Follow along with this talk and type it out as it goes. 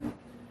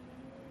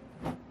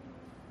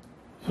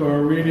So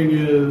our reading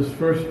is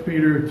 1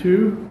 Peter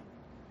 2.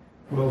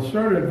 We'll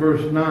start at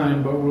verse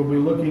 9, but we'll be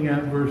looking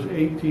at verse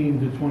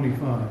 18 to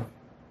 25.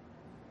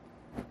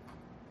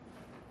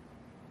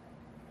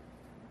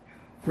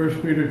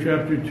 1 Peter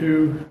chapter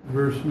 2,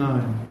 verse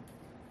 9.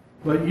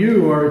 But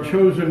you are a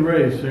chosen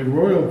race, a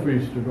royal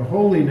priesthood, a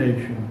holy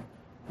nation,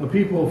 a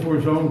people for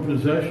his own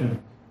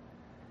possession,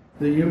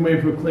 that you may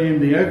proclaim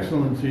the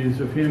excellencies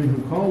of him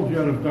who called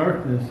you out of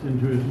darkness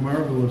into his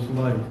marvelous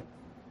light.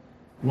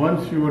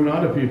 Once you were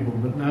not a people,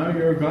 but now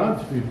you are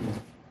God's people.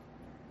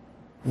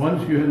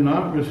 Once you had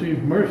not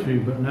received mercy,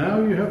 but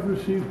now you have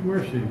received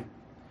mercy.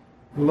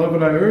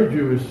 Beloved, I urge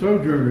you as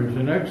sojourners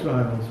and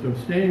exiles to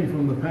abstain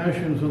from the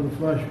passions of the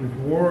flesh which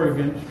war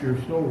against your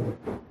soul.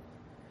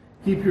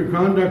 Keep your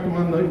conduct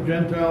among the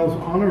Gentiles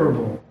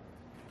honorable,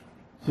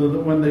 so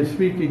that when they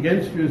speak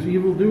against you as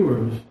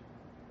evildoers,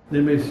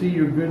 they may see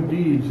your good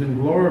deeds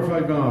and glorify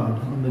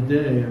God on the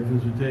day of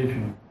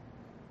visitation.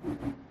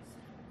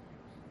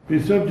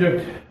 Be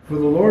subject for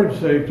the Lord's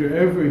sake to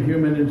every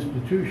human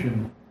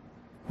institution,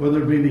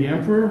 whether it be the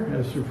emperor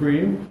as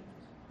supreme,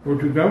 or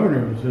to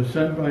governors as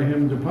sent by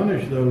him to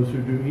punish those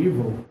who do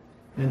evil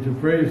and to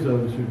praise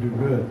those who do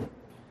good.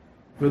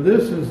 For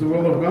this is the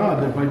will of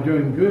God, that by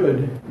doing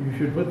good you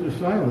should put to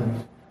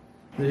silence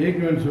the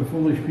ignorance of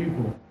foolish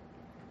people,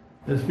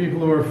 as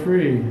people who are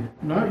free,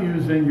 not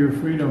using your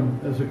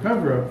freedom as a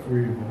cover-up for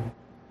evil,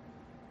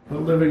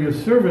 but living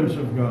as servants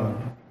of God.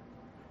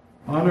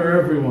 Honor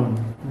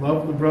everyone,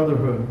 love the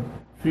brotherhood,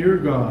 fear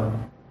God,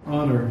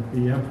 honor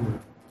the emperor.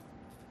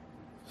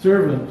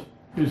 Servants,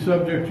 be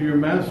subject to your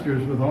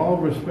masters with all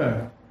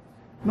respect,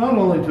 not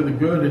only to the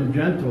good and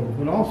gentle,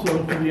 but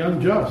also to the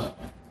unjust.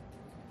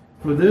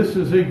 For this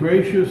is a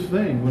gracious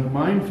thing, when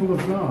mindful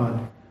of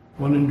God,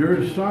 one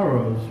endures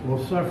sorrows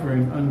while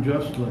suffering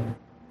unjustly.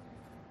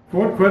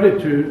 For what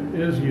credit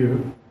is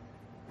you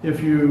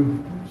if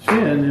you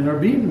sin and are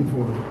beaten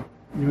for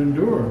it? You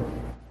endure.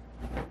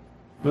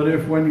 But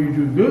if when you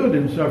do good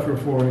and suffer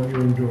for it,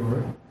 you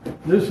endure,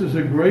 this is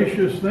a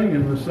gracious thing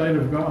in the sight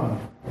of God.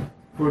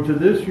 For to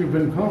this you've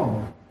been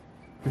called,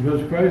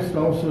 because Christ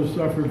also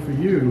suffered for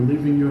you,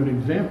 leaving you an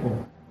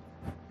example,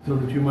 so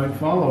that you might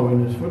follow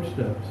in his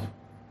footsteps.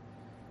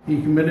 He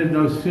committed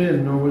no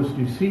sin, nor was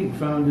deceit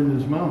found in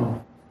his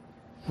mouth.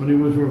 When he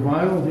was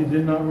reviled, he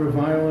did not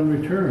revile in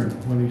return.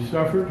 When he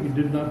suffered, he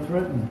did not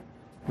threaten,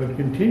 but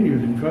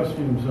continued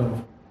entrusting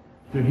himself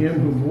to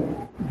him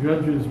who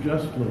judges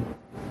justly.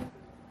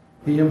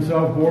 He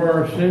himself bore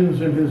our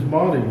sins in his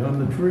body on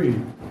the tree,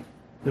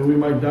 that we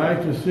might die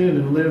to sin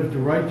and live to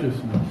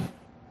righteousness.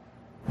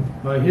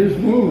 By his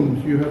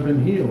wounds you have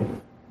been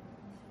healed.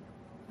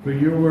 For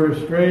you were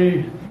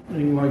straying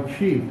like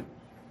sheep,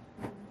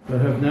 but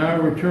have now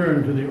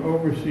returned to the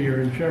overseer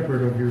and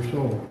shepherd of your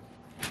soul.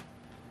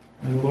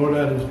 And the Lord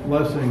add his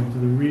blessing to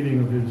the reading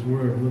of his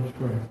word. Let's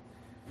pray.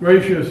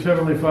 Gracious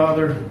Heavenly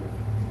Father,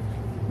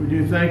 we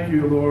do thank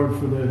you, Lord,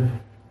 for the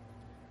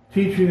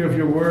teaching of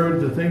your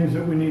word, the things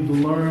that we need to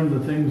learn,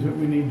 the things that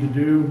we need to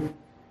do.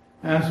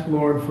 Ask,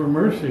 Lord, for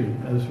mercy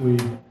as we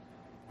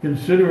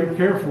consider it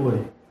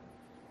carefully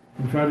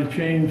and try to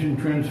change and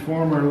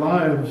transform our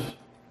lives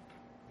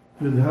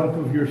with the help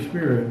of your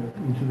Spirit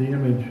into the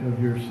image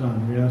of your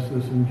Son. We ask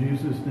this in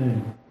Jesus'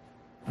 name.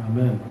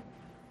 Amen.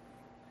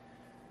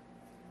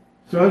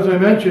 So as I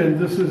mentioned,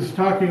 this is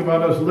talking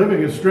about us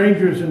living as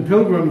strangers and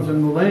pilgrims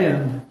in the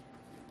land,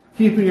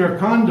 keeping our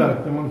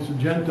conduct amongst the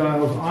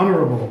Gentiles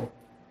honorable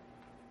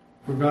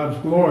for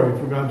God's glory,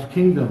 for God's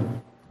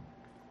kingdom.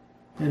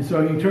 And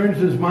so he turns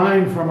his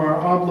mind from our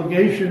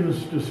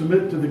obligations to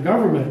submit to the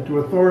government, to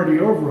authority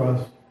over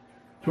us,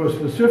 to a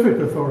specific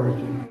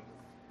authority,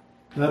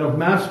 that of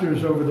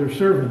masters over their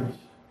servants.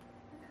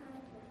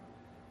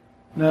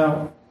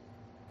 Now,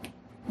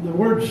 the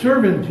word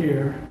servant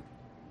here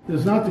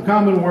is not the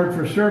common word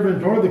for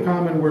servant or the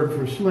common word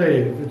for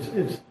slave.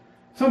 It's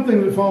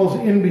something that falls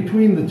in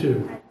between the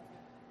two.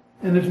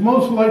 And it's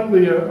most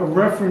likely a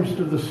reference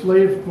to the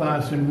slave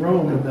class in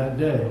Rome in that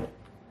day.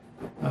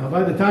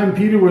 By the time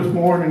Peter was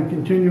born and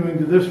continuing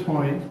to this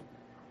point,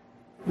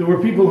 there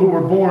were people who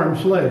were born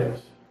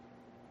slaves.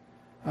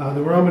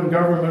 The Roman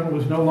government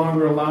was no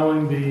longer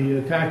allowing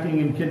the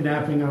attacking and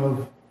kidnapping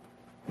of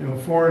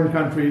foreign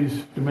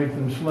countries to make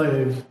them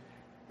slaves,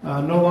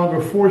 no longer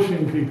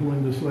forcing people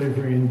into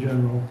slavery in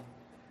general,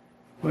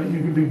 but you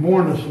could be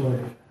born a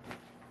slave.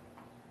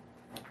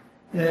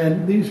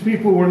 And these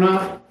people were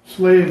not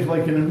slaves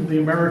like in the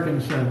American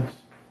sense,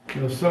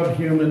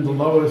 subhuman, the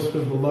lowest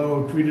of the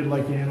low, treated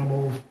like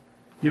animals,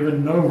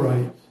 given no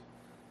rights.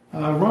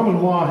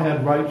 Roman law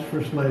had rights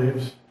for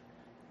slaves,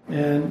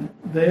 and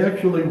they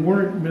actually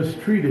weren't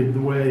mistreated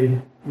the way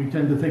we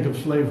tend to think of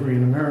slavery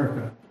in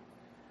America.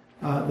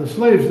 The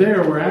slaves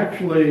there were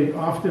actually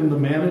often the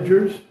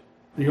managers,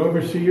 the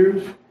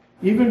overseers,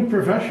 even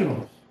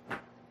professionals,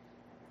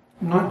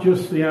 not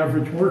just the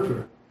average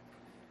worker.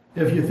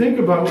 If you think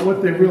about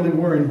what they really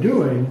weren't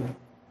doing,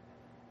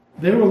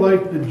 they were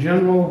like the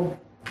general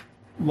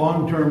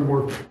long-term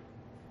worker.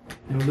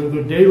 They're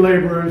the day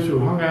laborers who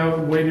hung out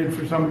and waited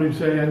for somebody to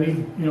say, I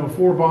need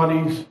 4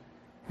 bodies,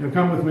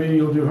 come with me,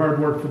 you'll do hard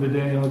work for the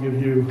day, and I'll give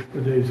you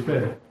a day's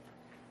pay.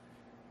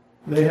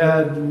 They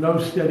had no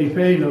steady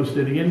pay, no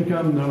steady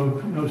income,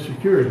 no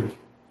security.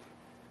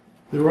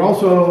 There were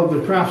also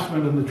the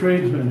craftsmen and the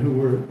tradesmen who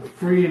were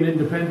free and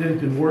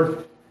independent and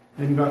worked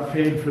and got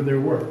paid for their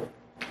work.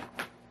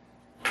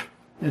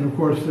 And of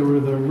course, there were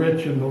the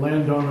rich and the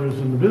landowners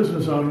and the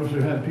business owners who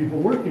had people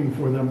working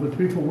for them, but the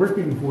people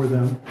working for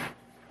them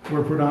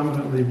were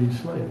predominantly these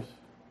slaves.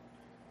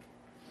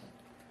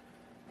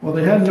 While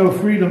they had no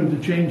freedom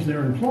to change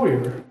their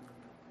employer,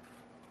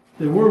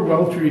 they were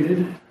well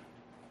treated,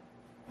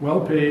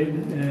 well paid,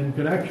 and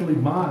could actually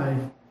buy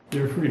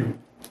their freedom.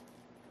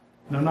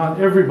 Now, not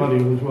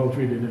everybody was well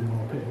treated and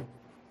well paid.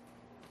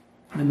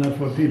 And that's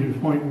what Peter's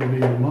point will be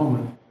in a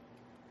moment.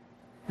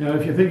 Now,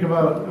 if you think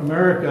about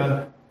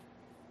America,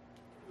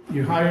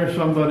 you hire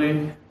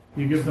somebody,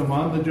 you give them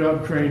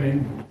on-the-job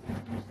training,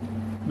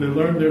 they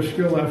learn their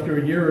skill after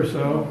a year or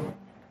so,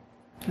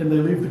 and they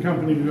leave the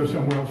company to go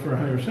somewhere else for a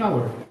higher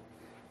salary.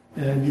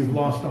 And you've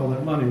lost all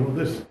that money. Well,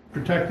 this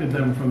protected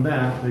them from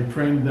that. They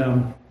trained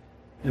them,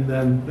 and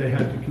then they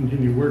had to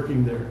continue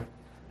working there.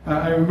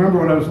 I remember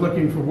when I was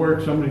looking for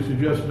work, somebody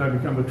suggested I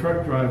become a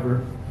truck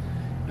driver,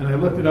 and I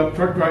looked it up.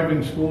 Truck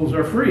driving schools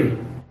are free,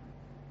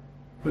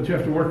 but you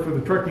have to work for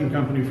the trucking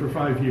company for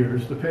 5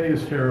 years. The pay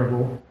is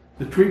terrible,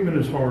 the treatment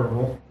is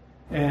horrible,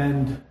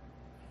 and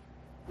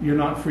you're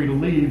not free to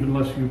leave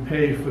unless you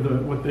pay for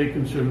what they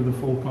consider the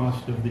full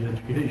cost of the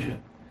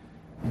education.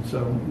 And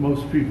so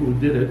most people who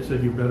did it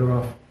said you're better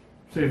off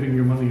saving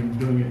your money and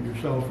doing it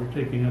yourself or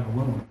taking out a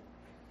loan.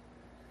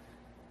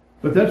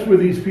 But that's where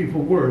these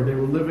people were. They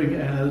were living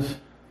as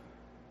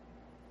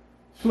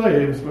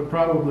slaves, but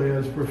probably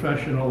as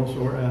professionals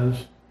or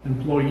as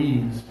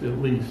employees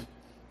at least.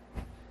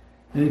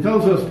 And he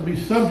tells us to be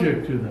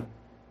subject to them.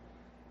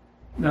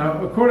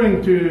 Now,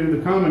 according to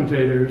the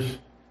commentators,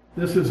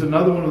 this is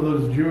another one of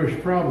those Jewish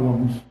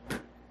problems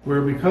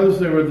where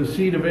because they were the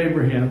seed of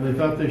Abraham, they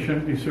thought they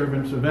shouldn't be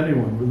servants of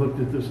anyone. We looked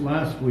at this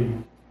last week.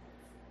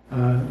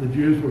 The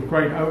Jews were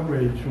quite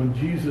outraged when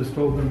Jesus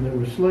told them they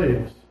were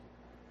slaves.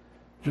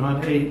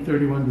 John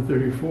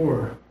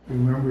 8:31-34.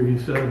 Remember, he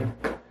said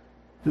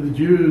to the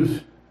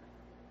Jews,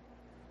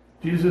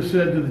 Jesus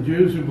said to the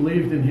Jews who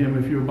believed in him,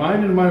 if you abide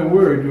in my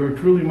word, you are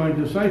truly my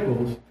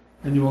disciples,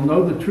 and you will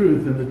know the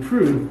truth, and the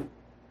truth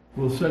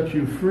will set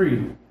you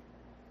free.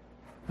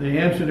 They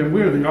answered him,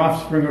 we are the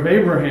offspring of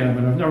Abraham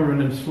and have never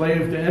been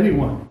enslaved to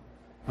anyone.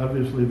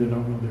 Obviously, they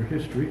don't know their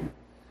history.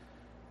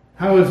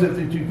 How is it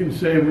that you can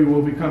say we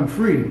will become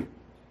free?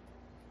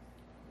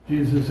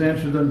 Jesus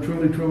answered them,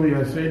 truly, truly,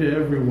 I say to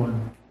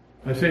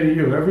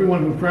you,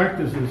 everyone who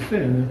practices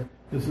sin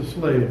is a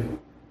slave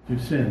to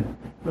sin.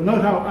 But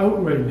note how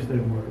outraged they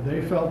were.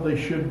 They felt they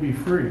should be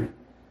free.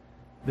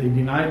 They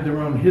denied their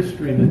own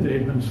history that they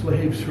had been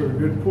slaves for a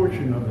good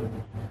portion of it.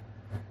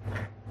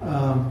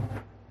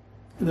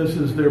 This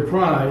is their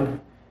pride,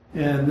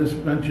 and this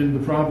mentioned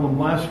the problem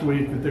last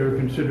week that they were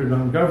considered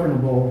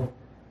ungovernable.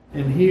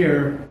 And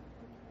here,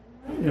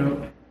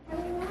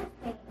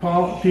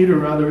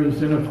 Peter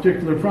is in a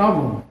particular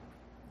problem.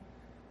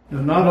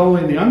 Not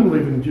only the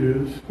unbelieving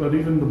Jews, but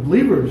even the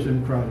believers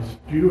in Christ,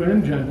 Jew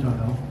and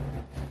Gentile,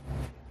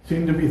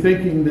 seem to be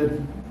thinking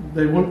that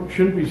they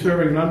shouldn't be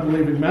serving an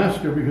unbelieving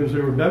master because they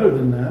were better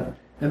than that,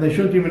 and they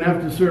shouldn't even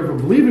have to serve a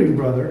believing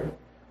brother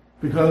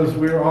because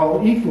we're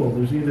all equal.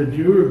 There's neither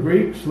Jew or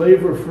Greek,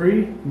 slave or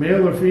free,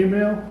 male or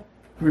female.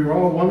 We're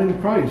all one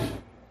in Christ.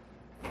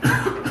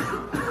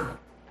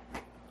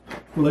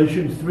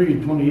 Galatians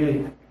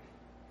 3:28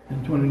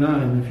 and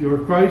 29. If you are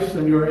Christ,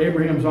 then you are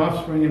Abraham's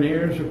offspring and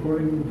heirs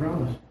according to the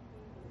promise.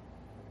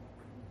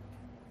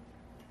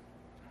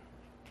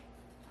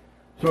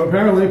 So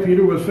apparently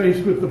Peter was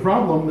faced with the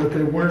problem that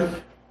they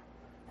weren't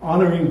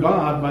honoring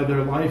God by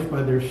their life,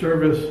 by their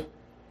service,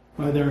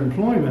 by their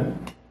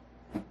employment,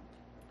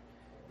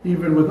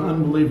 even with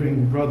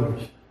unbelieving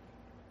brothers.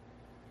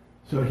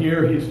 So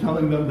here he's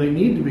telling them they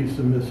need to be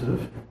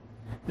submissive.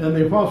 And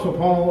the Apostle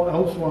Paul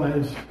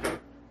elsewise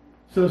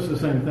says the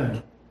same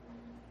thing.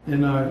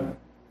 In 1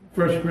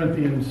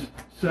 Corinthians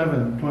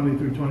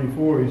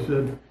 7:20-24, he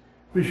said,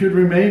 we should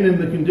remain in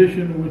the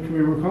condition in which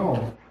we were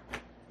called.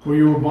 Were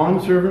you a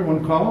bondservant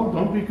when called?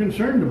 Don't be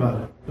concerned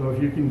about it. So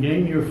if you can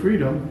gain your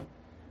freedom,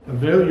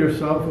 avail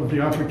yourself of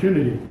the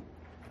opportunity.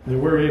 They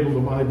were able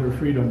to buy their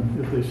freedom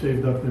if they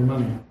saved up their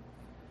money.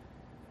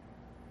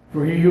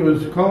 For he who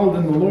is called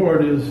in the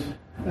Lord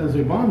as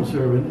a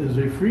bondservant is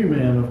a free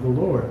man of the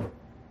Lord.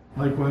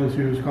 Likewise,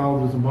 he who is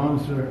called as a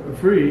bondservant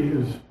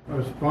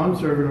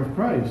of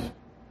Christ.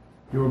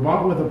 You were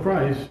bought with a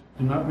price.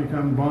 Do not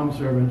become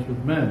bondservants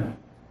with men.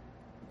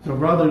 So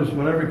brothers,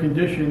 whatever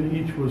condition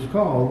each was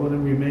called, let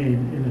him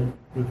remain in it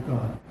with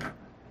God.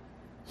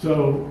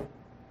 So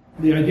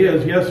the idea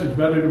is, yes, it's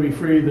better to be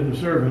free than a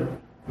servant,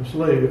 a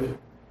slave,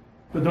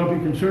 but don't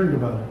be concerned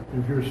about it.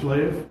 If you're a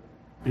slave,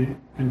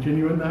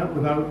 continue in that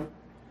without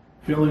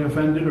feeling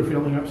offended or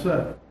feeling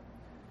upset.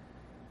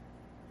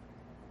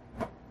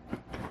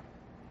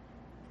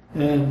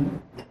 And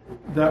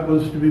that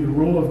was to be the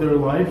rule of their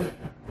life.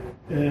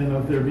 and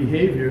of their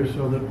behavior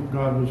so that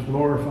God was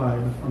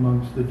glorified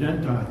amongst the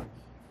Gentiles.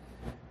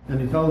 And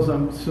he tells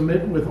them,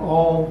 submit with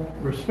all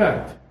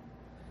respect.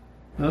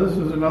 Now this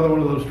is another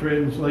one of those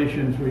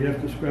translations where you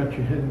have to scratch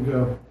your head and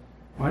go,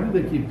 why do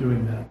they keep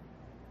doing that?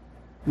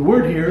 The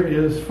word here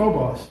is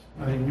phobos.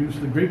 I use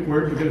the Greek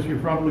word because you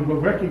probably will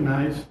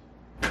recognize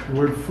the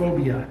word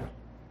phobia.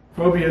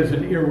 Phobia is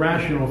an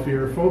irrational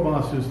fear.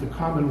 Phobos is the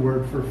common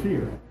word for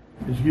fear.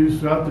 It's used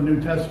throughout the New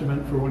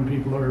Testament for when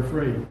people are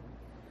afraid.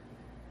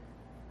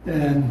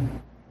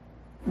 And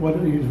what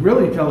he's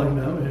really telling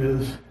them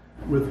is,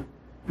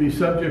 be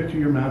subject to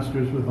your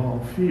masters with all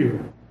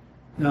fear.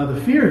 Now the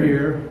fear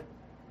here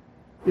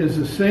is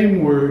the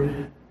same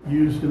word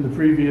used in the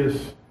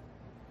previous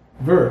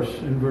verse,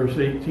 in verse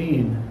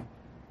 18,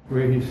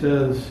 where he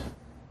says,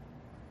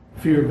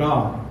 fear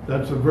God.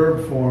 That's a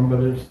verb form,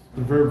 but it's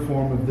the verb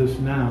form of this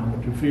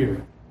noun, to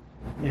fear.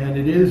 And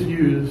it is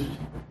used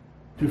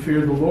to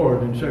fear the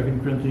Lord in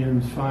 2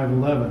 Corinthians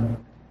 5:11.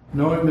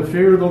 Knowing the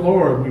fear of the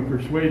Lord, we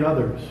persuade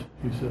others,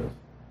 he says.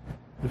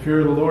 The fear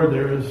of the Lord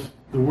there is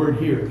the word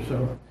here.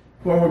 So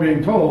what we're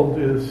being told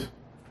is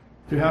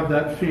to have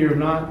that fear,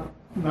 not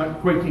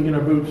quaking in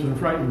our boots and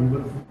frightened,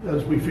 but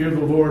as we fear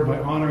the Lord by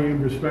honoring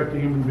him,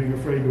 respecting him, and being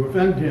afraid to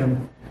offend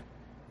him,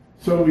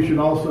 so we should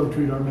also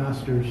treat our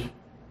masters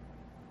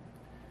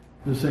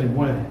the same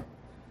way.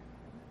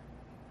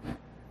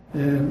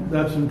 And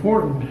that's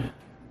important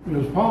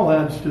because Paul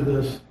adds to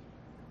this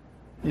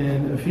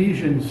in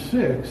Ephesians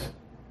 6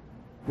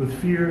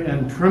 with fear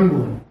and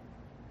trembling.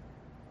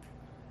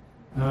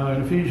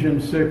 In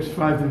Ephesians 6,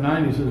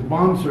 5-9, he says,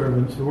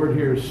 bondservants, the word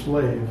here is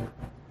slave,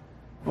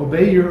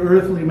 obey your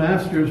earthly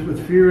masters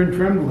with fear and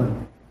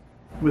trembling,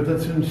 with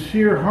a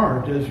sincere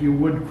heart as you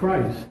would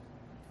Christ,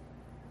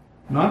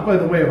 not by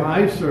the way of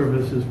eye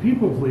service as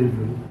people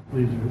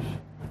pleasers,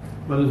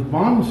 but as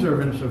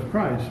bondservants of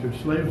Christ, or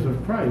slaves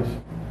of Christ,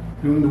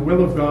 doing the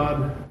will of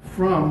God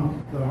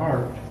from the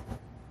heart,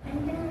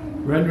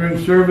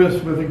 rendering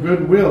service with a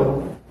good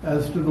will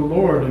as to the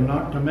Lord and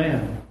not to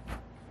man,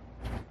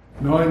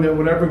 knowing that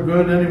whatever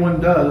good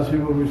anyone does, he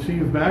will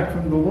receive back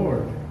from the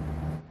Lord,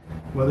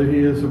 whether he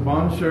is a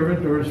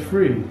bondservant or is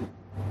free.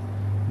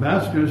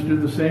 Masters, do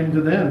the same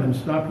to them and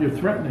stop your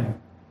threatening,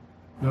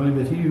 knowing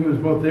that he who is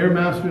both their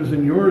masters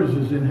and yours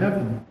is in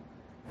heaven,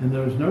 and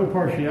there is no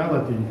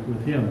partiality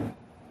with him.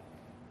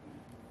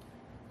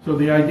 So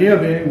the idea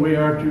being we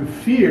are to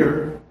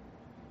fear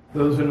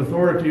those in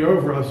authority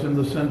over us in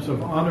the sense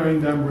of honoring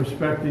them,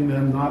 respecting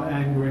them, not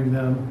angering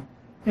them,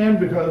 and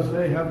because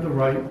they have the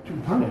right to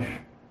punish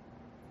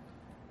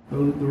the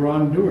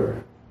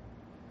wrongdoer.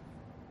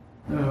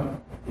 Now,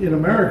 in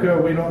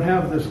America, we don't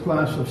have this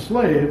class of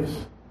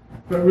slaves,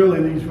 but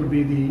really these would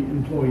be the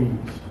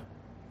employees.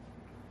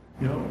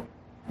 You know,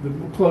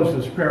 the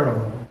closest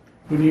parallel.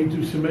 We need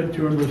to submit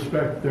to and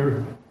respect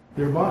their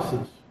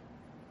bosses.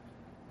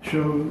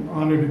 Show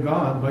honor to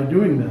God by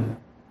doing that.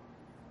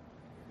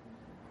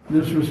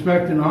 This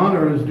respect and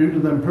honor is due to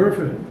them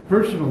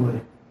personally.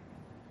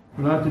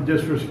 We're not to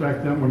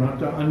disrespect them. We're not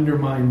to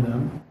undermine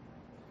them.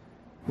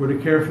 We're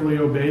to carefully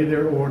obey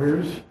their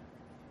orders,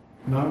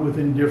 not with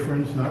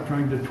indifference, not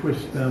trying to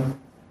twist them.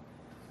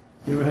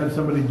 You ever had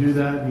somebody do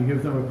that? You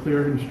give them a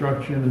clear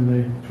instruction and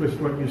they twist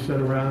what you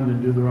said around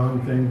and do the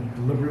wrong thing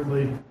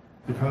deliberately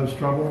to cause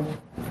trouble?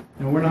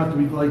 And we're not to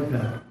be like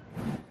that.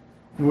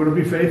 And we're to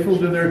be faithful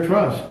to their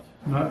trust,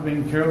 not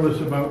being careless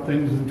about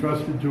things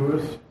entrusted to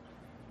us,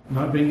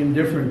 not being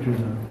indifferent to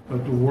them,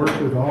 but to work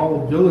with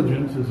all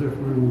diligence as if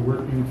we were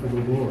working for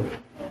the Lord.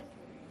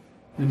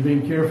 And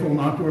being careful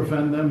not to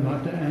offend them,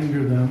 not to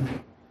anger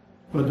them,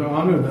 but to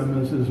honor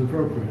them as is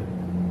appropriate.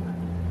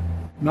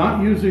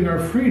 Not using our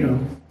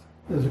freedom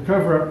as a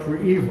cover-up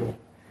for evil.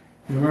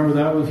 You remember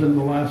that was in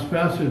the last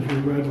passage we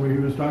read where he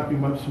was talking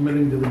about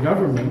submitting to the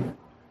government.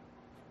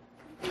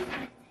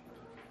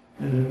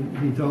 And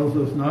he tells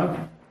us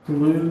not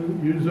to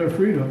use our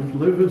freedom, to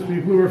live as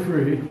people who are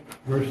free.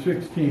 Verse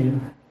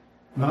 16,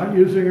 not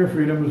using our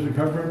freedom as a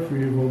cover-up for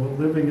evil, but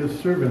living as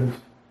servants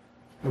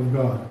of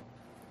God.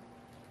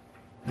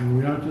 And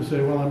we aren't to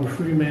say, well, I'm a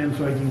free man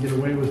so I can get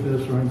away with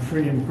this, or I'm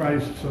free in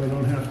Christ so I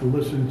don't have to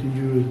listen to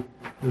you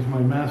as my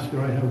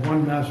master. I have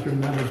one master,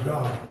 and that is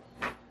God.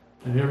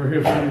 Did you ever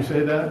hear somebody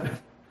say that?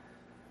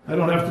 I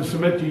don't have to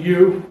submit to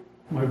you,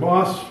 my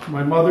boss,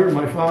 my mother,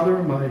 my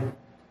father, my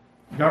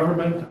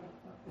government,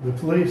 the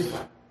police.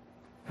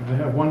 I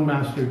have one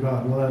master,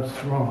 God. Well,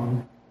 that's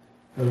wrong.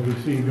 As we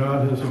see,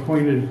 God has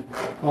appointed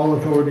all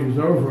authorities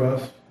over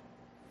us,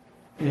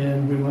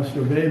 and we must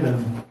obey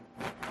them.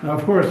 Now,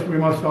 of course, we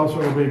must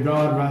also obey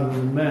God rather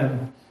than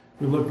men.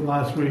 We looked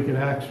last week at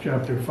Acts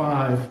chapter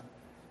 5,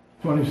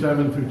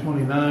 27 through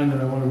 29,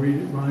 and I want to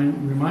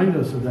remind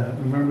us of that.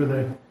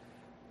 Remember,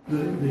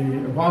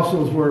 the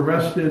apostles were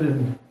arrested,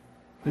 and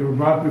they were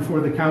brought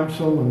before the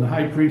council, and the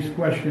high priest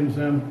questions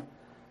them,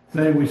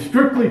 saying, we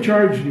strictly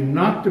charge you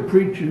not to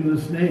preach in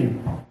this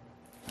name.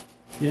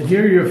 Yet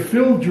here you have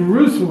filled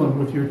Jerusalem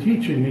with your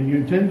teaching, and you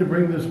intend to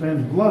bring this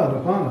man's blood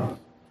upon us.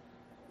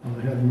 Well,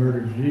 they had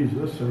murdered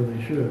Jesus, so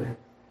they should.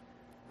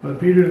 But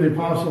Peter and the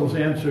apostles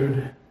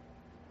answered,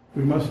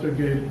 we must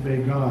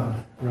obey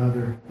God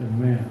rather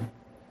than man.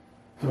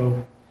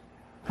 So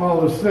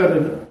Paul has set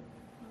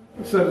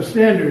a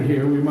standard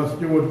here. We must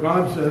do what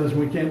God says.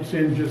 We can't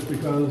sin just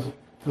because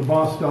the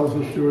boss tells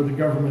us to or the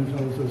government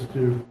tells us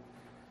to.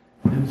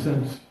 And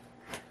since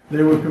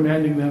they were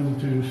commanding them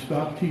to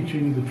stop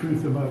teaching the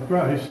truth about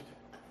Christ,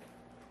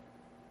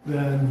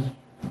 then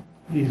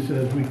he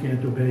says we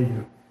can't obey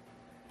you.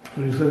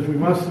 But he says we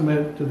must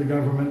submit to the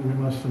government, we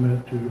must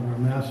submit to our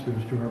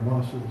masters, to our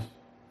bosses.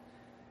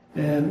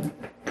 And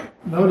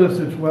notice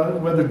it's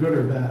whether good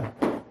or bad.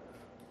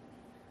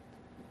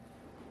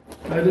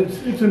 And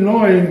it's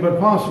annoying but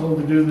possible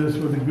to do this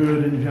with a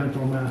good and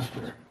gentle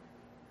master.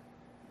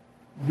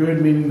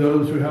 Good meaning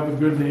those who have a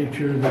good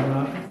nature, they're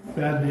not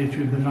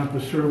bad-natured, they're not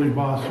the surly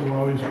boss who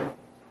always,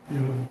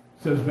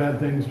 says bad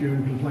things to you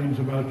and complains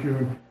about you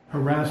and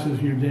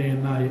harasses you day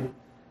and night.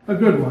 A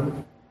good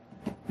one,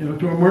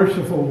 to a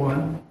merciful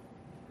one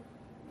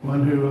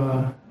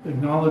who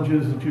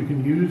acknowledges that you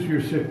can use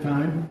your sick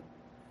time,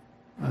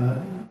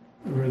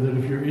 or that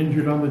if you're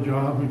injured on the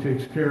job, he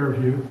takes care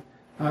of you.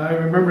 I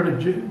remember at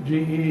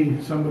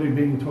GE somebody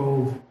being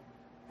told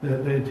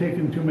that they had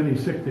taken too many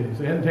sick days.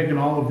 They hadn't taken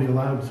all of the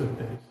allowed sick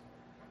days,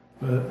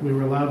 but we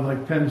were allowed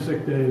like 10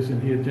 sick days and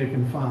he had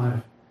taken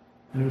 5.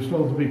 And he was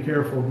told to be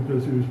careful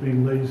because he was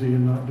being lazy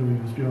and not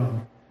doing his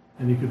job,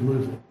 and he could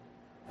lose it.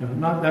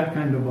 Not that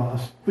kind of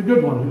boss. The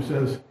good one who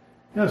says,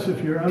 yes,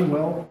 if you're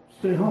unwell,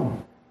 stay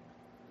home.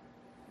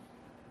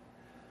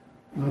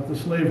 Not the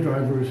slave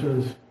driver who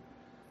says,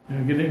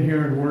 get in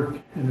here and work,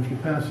 and if you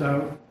pass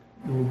out,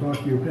 we'll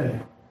dock your pay.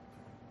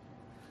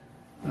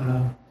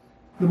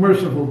 The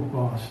merciful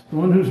boss, the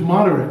one who's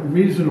moderate,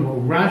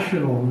 reasonable,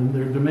 rational in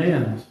their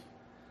demands,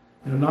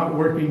 not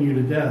working you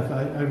to death.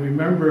 I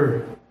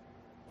remember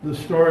the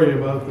story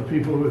about the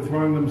people who were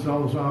throwing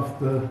themselves off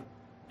the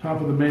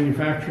top of the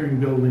manufacturing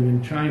building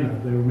in China.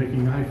 They were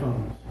making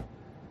iPhones.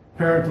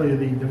 Apparently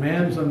the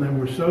demands on them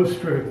were so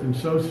strict and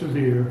so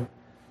severe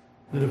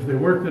that if they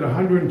worked at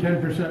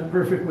 110%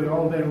 perfectly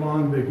all day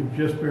long, they could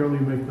just barely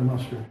make the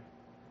mustard.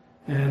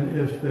 And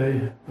if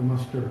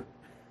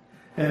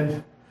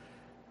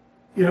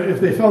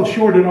they fell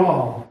short at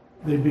all,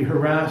 they'd be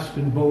harassed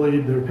and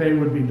bullied, their pay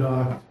would be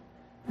docked,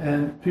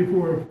 and people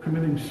were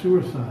committing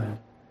suicide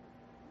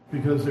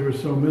because they were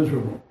so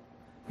miserable.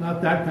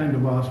 Not that kind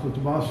of boss, but the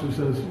boss who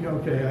says,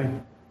 okay,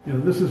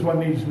 this is what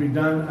needs to be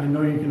done. I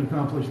know you can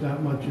accomplish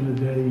that much in a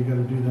day. You got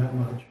to do that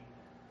much.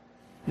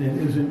 And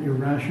isn't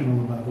irrational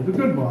about it. A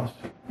good boss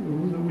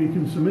that we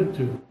can submit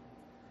to.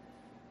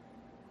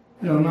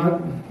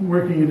 Not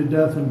working you to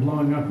death and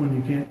blowing up when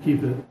you can't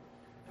keep it.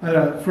 I had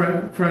a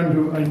friend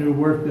who I knew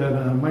worked at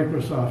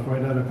Microsoft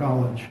right out of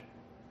college.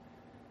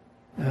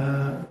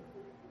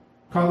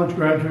 College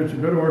graduates who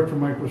go to work for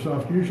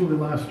Microsoft usually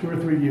last 2 or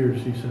 3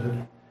 years, he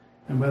said.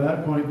 And by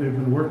that point, they've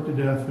been worked to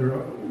death,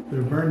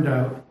 they're burned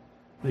out,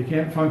 they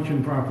can't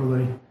function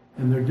properly,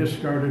 and they're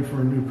discarded for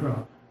a new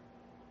crop.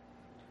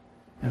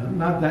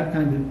 Not that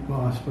kind of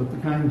boss, but the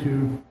kind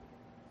who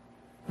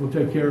will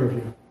take care of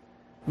you.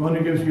 The one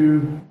who gives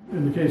you,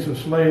 in the case of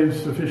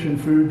slaves, sufficient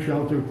food,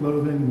 shelter,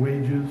 clothing,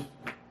 wages,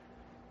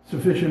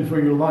 sufficient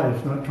for your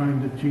life, not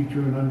trying to cheat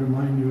you and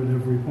undermine you at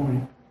every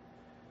point.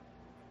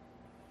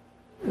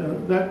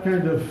 That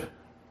kind of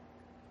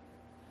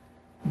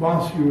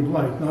boss you would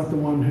like, not the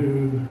one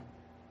who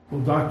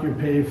will dock your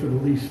pay for the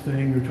least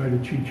thing or try to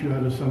cheat you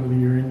out of some of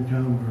your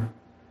income or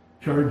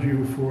charge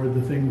you for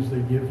the things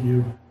they give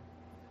you,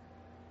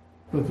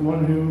 but the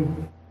one who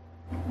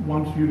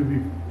wants you to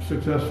be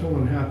successful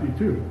and happy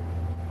too.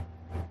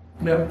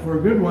 Now, for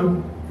a good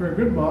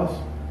boss,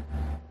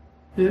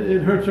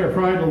 it hurts our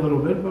pride a little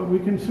bit, but we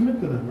can submit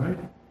to them, right?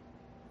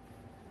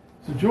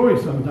 It's a joy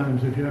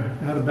sometimes if you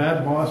had a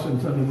bad boss and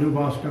then a new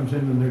boss comes in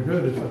and they're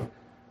good. It's like,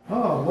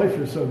 oh, life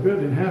is so good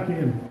and happy.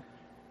 And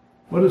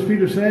what does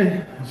Peter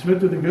say? Submit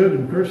to the good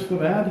and curse the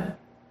bad?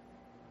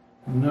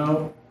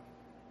 No.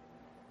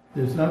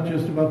 It's not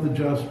just about the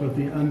just, but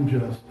the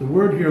unjust. The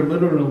word here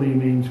literally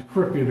means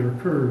crooked or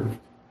curved.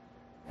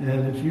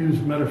 And it's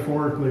used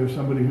metaphorically of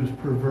somebody who's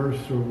perverse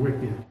or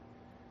wicked.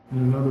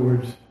 In other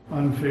words,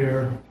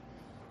 unfair,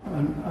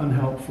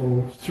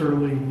 unhelpful,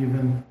 surly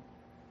even.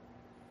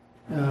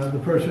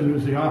 The person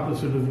who's the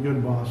opposite of the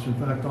good boss. In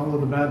fact, all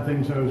of the bad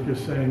things I was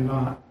just saying,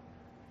 not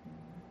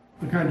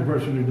the kind of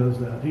person who does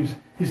that.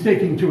 He's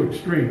taking 2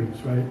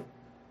 extremes, right?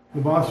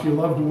 The boss you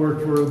love to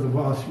work for, the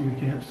boss you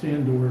can't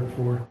stand to work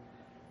for.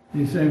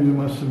 He's saying we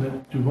must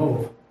submit to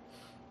both.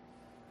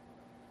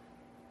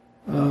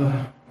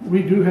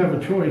 We do have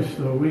a choice,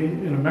 though.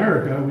 In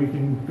America, we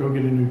can go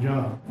get a new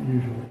job,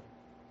 usually.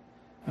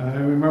 I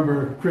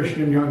remember a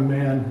Christian young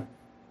man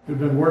who'd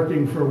been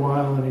working for a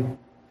while, and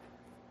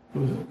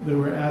they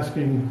were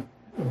asking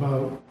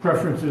about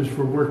preferences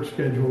for work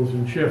schedules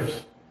and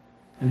shifts,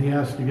 and he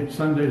asked to get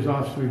Sundays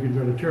off so he could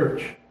go to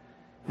church.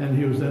 And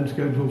he was then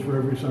scheduled for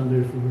every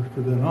Sunday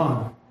for then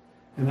on.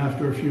 And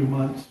after a few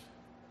months,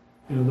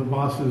 the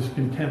boss's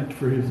contempt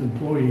for his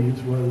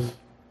employees was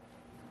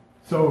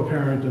so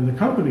apparent, and the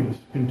company's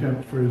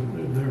contempt for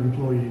their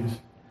employees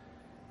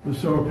was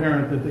so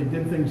apparent that they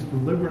did things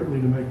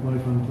deliberately to make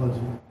life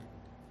unpleasant.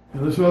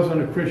 Now, this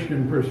wasn't a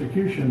Christian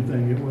persecution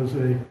thing. It was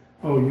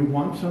oh, you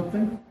want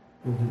something?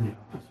 We'll do the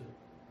opposite,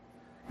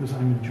 because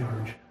I'm in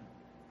charge.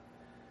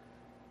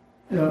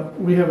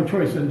 We have a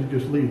choice then to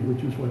just leave,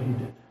 which is what he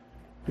did.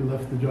 He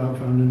left the job,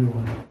 found a new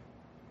one.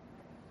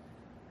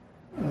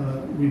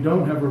 We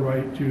don't have a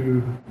right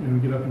to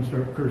get up and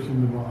start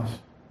cursing the boss.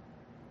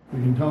 We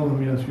can tell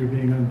them, yes, you're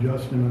being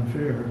unjust and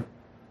unfair.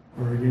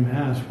 Or you can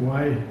ask,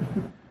 why,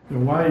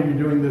 why are you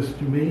doing this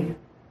to me?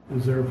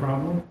 Is there a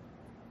problem?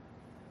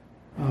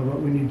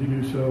 But we need to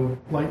do so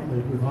politely,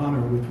 with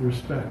honor, with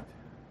respect,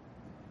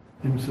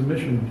 in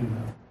submission to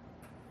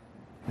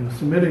them.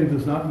 Submitting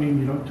does not mean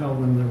you don't tell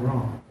them they're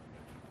wrong.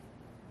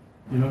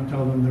 You don't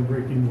tell them they're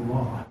breaking the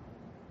law.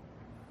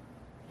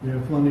 We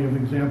have plenty of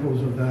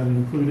examples of that,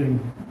 including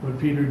what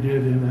Peter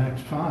did in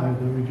Acts 5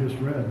 that we just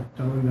read,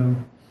 telling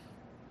them,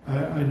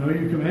 I know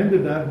you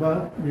commanded that,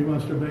 but we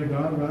must obey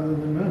God rather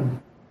than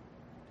men.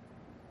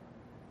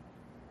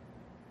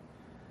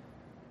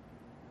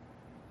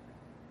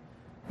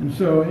 And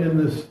so in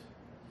this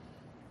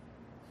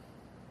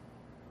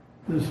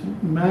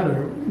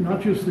matter,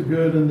 not just the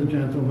good and the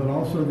gentle, but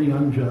also the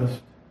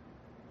unjust,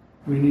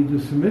 we need to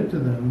submit to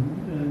them.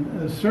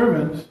 And as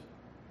servants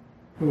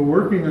who are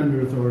working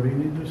under authority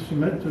need to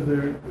submit to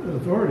their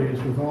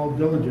authorities with all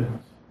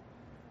diligence.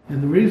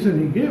 And the reason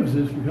he gives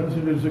is because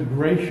it is a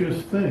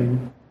gracious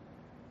thing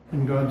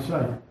in God's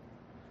sight.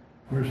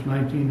 Verse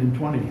 19 and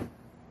 20.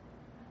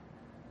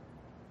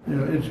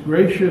 It's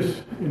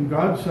gracious in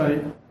God's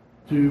sight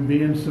to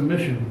be in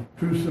submission,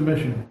 true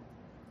submission.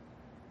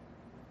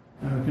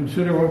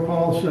 Consider what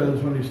Paul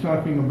says when he's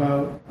talking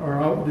about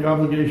the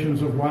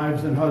obligations of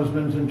wives and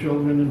husbands and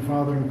children and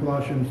father in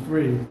Colossians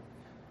 3.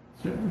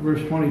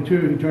 Verse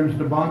 22, he turns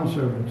to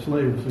bondservants,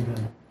 slaves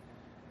again.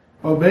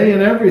 Obey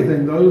in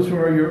everything those who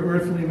are your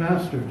earthly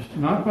masters,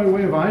 not by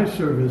way of eye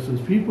service as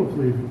people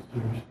pleasers,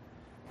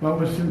 but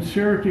with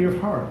sincerity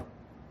of heart,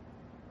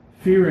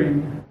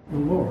 fearing the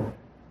Lord.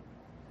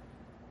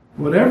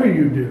 Whatever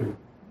you do,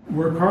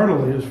 work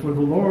heartily as for the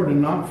Lord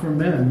and not for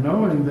men,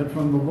 knowing that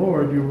from the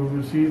Lord you will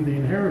receive the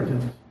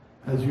inheritance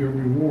as your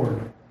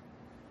reward.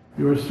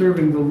 You are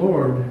serving the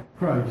Lord,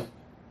 Christ.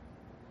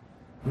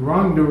 The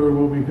wrongdoer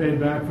will be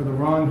paid back for the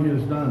wrong he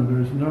has done.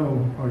 There is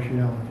no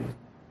partiality.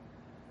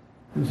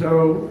 And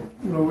so,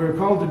 we're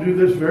called to do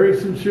this very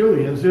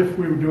sincerely, as if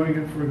we were doing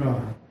it for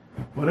God.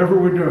 Whatever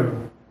we're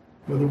doing,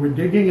 whether we're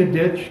digging a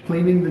ditch,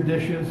 cleaning the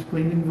dishes,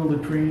 cleaning the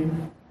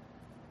latrine,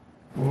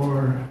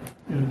 or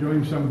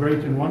doing some great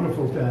and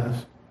wonderful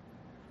task,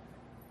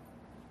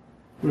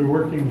 we're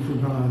working for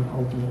God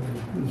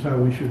ultimately. That's how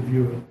we should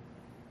view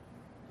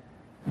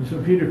it. And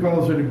so Peter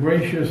calls it a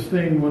gracious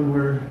thing when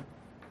we're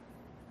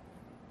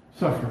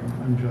suffering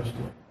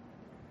unjustly.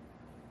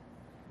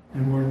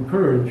 And we're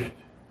encouraged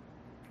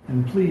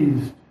and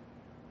pleased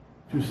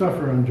to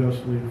suffer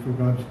unjustly for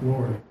God's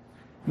glory.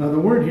 Now the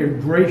word here,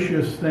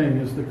 gracious thing,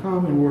 is the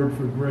common word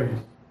for grace.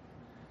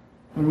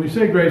 When we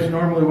say grace,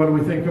 normally what do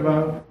we think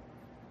about?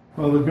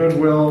 Well, the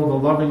goodwill, the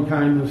loving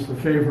kindness, the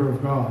favor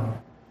of God,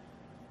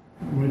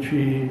 in which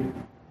he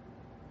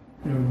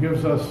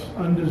gives us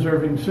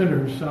undeserving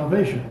sinners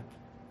salvation.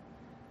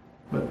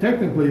 But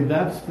technically,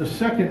 that's the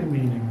second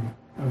meaning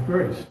of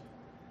grace.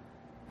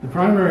 The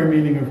primary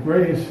meaning of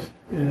grace,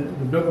 in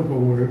the biblical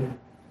word,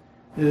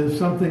 is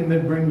something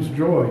that brings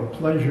joy,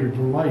 pleasure,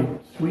 delight,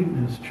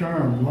 sweetness,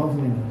 charm,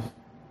 loveliness.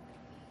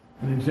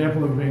 An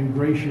example of being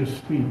gracious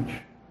speech.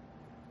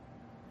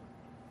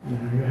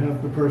 You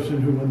have the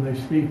person who, when they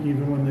speak,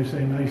 even when they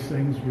say nice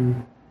things,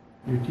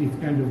 your teeth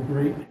kind of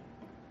grate.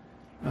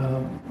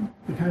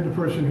 The kind of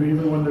person who,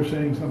 even when they're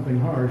saying something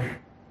harsh,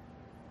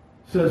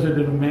 says it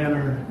in a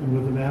manner and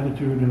with an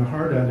attitude and a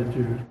hard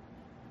attitude,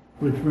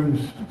 which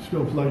brings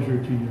still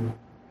pleasure to you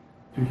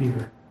to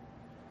hear.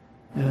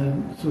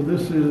 And so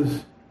this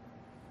is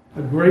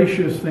a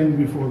gracious thing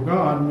before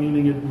God,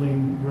 meaning it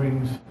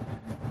brings,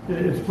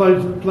 it's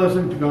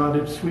pleasant to God,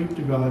 it's sweet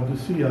to God to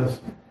see us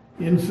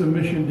in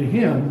submission to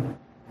him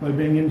by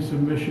being in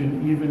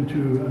submission even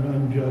to an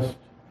unjust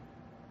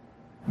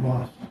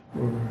boss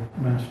or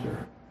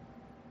master.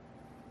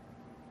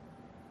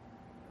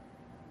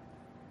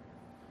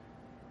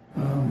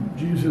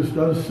 Jesus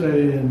does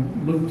say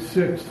in Luke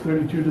 6,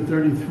 32 to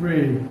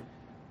 33,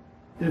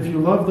 if you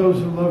love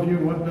those who love you,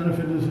 what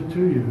benefit is it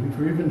to you?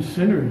 For even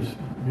sinners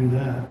do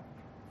that.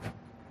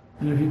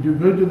 And if you do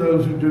good to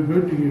those who do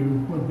good to you,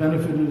 what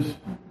benefit is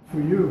for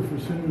you? For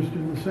sinners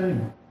do the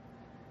same.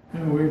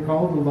 We're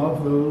called to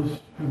love those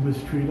who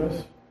mistreat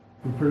us,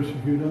 who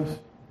persecute us,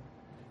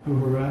 who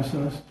harass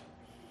us.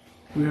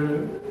 We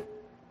are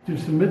to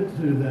submit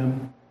to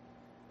them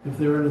if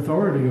they're in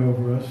authority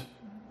over us,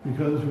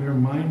 because we are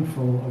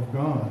mindful of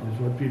God, is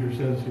what Peter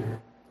says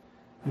here.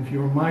 If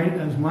you're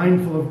as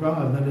mindful of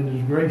God, then it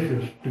is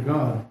gracious to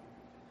God.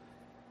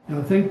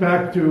 Now think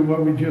back to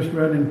what we just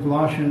read in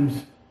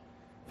Colossians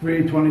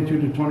 3,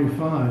 22 to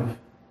 25.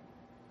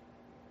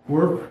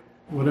 Work,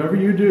 whatever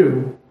you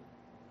do,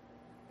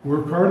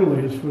 Work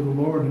heartily as for the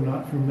Lord and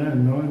not from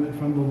men, knowing that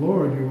from the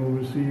Lord you will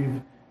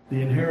receive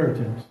the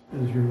inheritance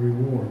as your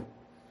reward.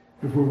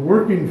 If we're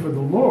working for the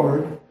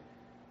Lord,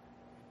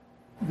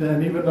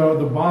 then even though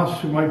the boss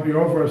who might be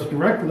over us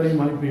directly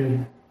might be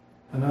an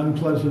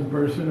unpleasant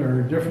person or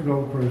a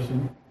difficult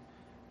person,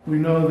 we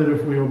know that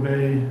if we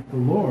obey the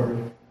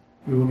Lord,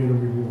 we will get a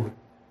reward.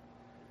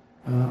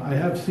 I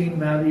have seen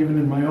that even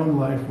in my own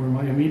life where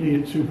my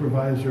immediate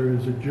supervisor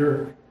is a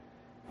jerk,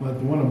 but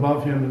the one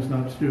above him is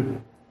not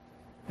stupid.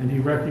 And he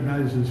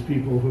recognizes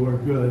people who are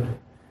good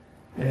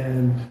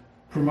and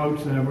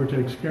promotes them or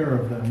takes care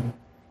of them,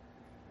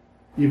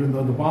 even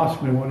though the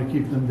boss may want to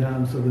keep them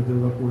down so that they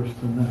look worse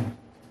than them.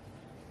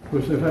 Of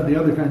course, I've had the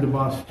other kind of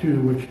boss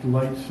too, which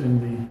delights in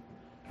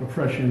the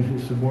oppression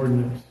his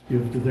subordinates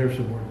give to their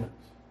subordinates.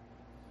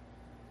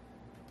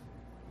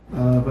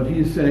 But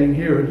he's saying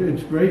here,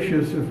 it's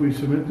gracious if we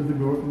submit to the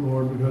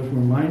Lord because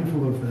we're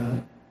mindful of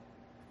that,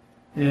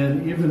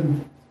 and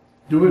even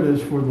do it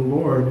as for the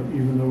Lord,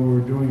 even though we're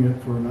doing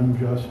it for an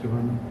unjust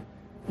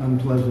or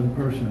unpleasant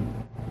person.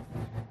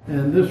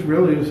 And this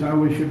really is how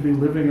we should be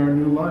living our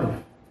new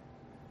life.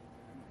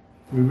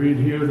 We read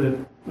here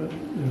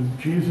that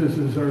Jesus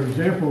is our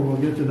example. We'll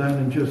get to that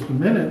in just a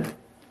minute.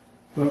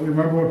 But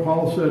remember what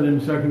Paul said in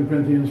 2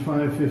 Corinthians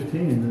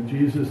 5:15, that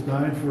Jesus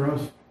died for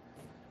us,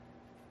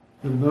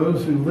 that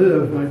those who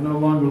live might no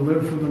longer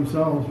live for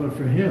themselves, but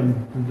for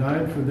him who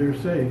died for their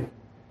sake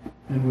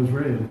and was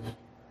raised.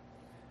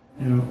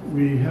 You know,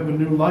 we have a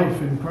new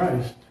life in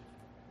Christ.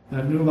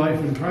 That new life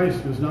in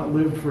Christ is not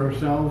lived for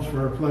ourselves,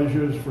 for our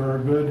pleasures, for our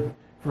good,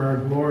 for our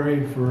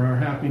glory, for our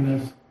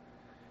happiness.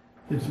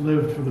 It's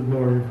lived for the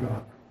glory of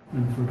God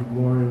and for the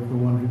glory of the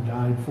one who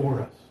died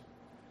for us.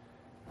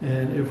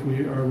 And if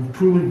we are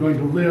truly going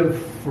to live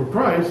for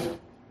Christ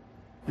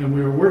and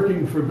we are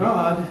working for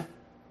God,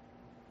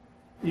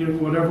 even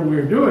whatever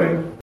we're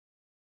doing,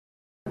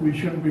 we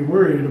shouldn't be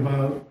worried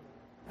about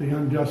the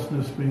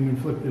unjustness being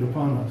inflicted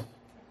upon us.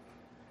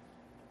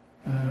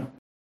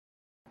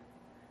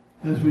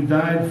 As we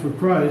died for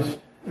Christ,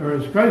 or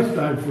as Christ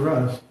died for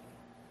us,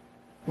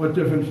 what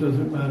difference does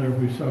it matter if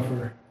we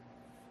suffer?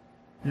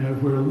 And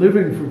if we're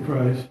living for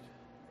Christ,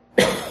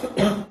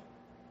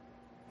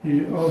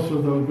 he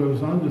also, though,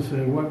 goes on to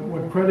say,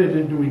 what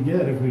credit do we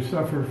get if we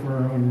suffer for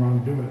our own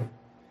wrongdoing?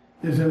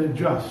 Isn't it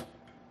just?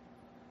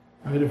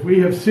 Right? If we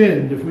have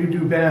sinned, if we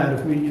do bad,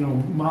 if we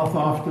mouth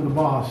off to the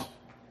boss,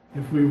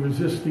 if we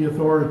resist the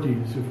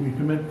authorities, if we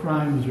commit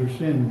crimes or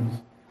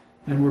sins,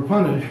 and we're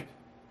punished,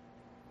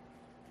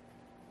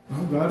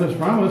 well, God has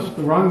promised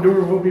the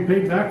wrongdoer will be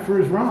paid back for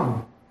his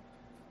wrong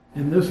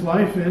in this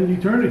life and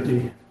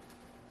eternity.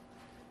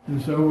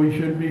 And so we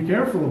should be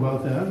careful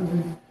about that.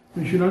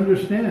 We should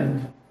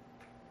understand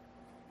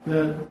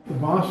that the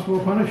boss will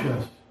punish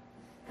us.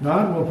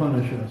 God will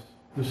punish us.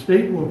 The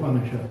state will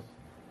punish us.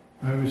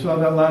 We saw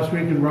that last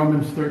week in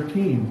Romans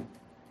 13,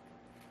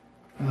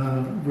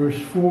 verse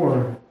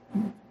 4,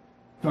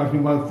 talking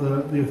about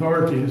the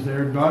authorities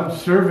there.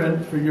 God's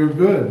servant for your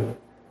good.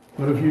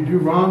 But if you do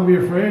wrong, be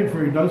afraid,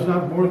 for he does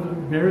not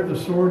bear the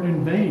sword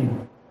in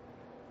vain.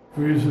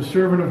 For he is a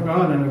servant of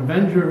God, an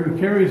avenger who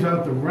carries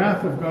out the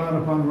wrath of God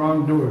upon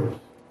wrongdoers.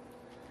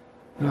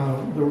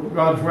 Now,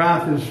 God's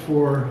wrath is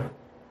for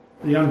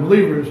the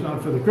unbelievers,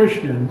 not for the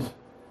Christians.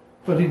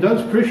 But he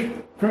does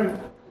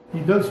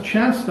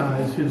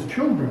chastise his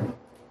children,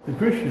 the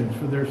Christians,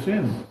 for their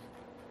sins.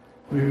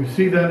 We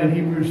see that in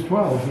Hebrews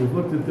 12. We've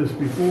looked at this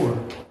before.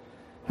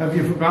 Have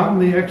you forgotten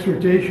the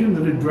exhortation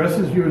that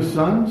addresses you as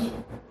sons?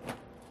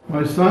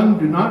 My son,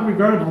 do not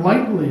regard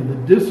lightly the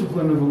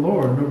discipline of the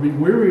Lord, nor be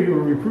weary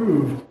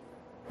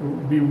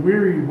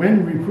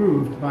when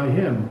reproved by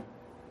him.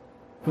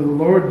 For the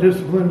Lord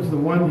disciplines the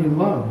one he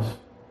loves,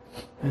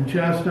 and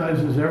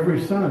chastises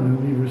every son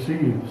whom he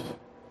receives.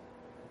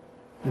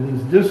 It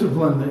is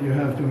discipline that you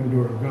have to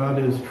endure. God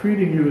is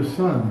treating you as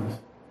sons.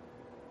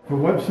 For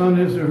what son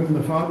is there whom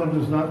the Father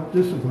does not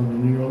discipline?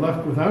 And you are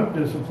left without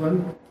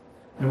discipline,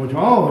 in which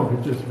all have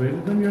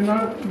participated, then you're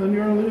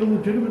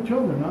illegitimate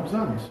children, not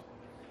sons.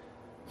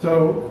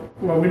 So,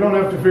 while we don't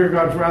have to fear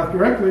God's wrath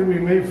directly, we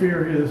may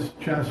fear his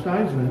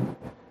chastisement.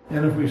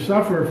 And if we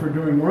suffer for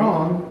doing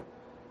wrong,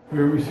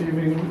 we're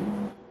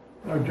receiving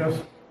our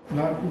just,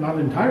 not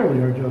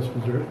entirely our just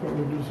desert, but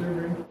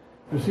we're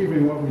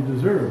receiving what we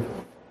deserve.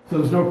 So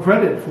there's no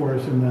credit for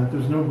us in that.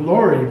 There's no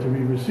glory to be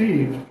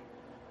received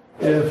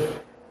if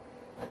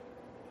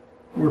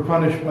we're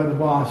punished by the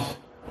boss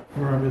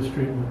for our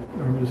mistreatment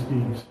or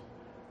misdeeds,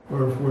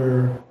 or if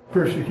we're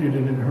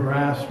persecuted and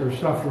harassed or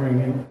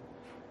suffering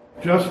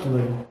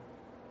justly,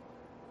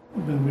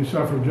 then we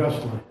suffer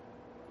justly.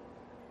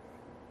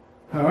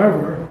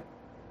 However,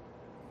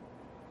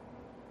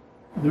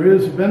 there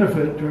is a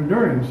benefit to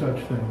enduring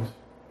such things.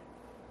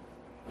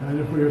 And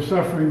if we are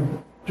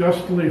suffering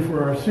justly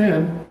for our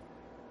sin,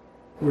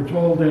 we're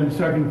told in 2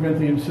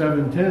 Corinthians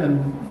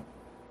 7:10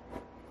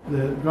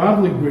 that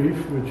godly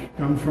grief, which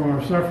comes from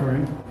our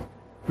suffering,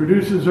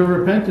 produces a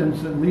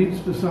repentance that leads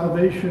to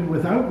salvation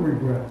without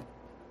regret,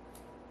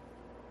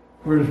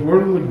 whereas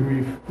worldly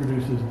grief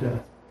produces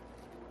death.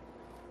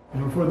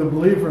 For the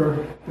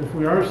believer, if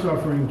we are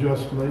suffering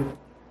justly,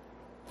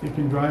 it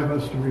can drive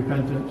us to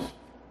repentance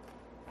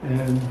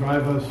and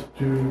drive us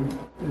to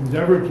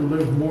endeavor to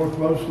live more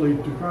closely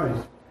to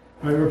Christ.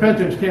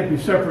 Repentance can't be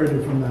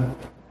separated from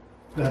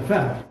that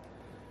fact.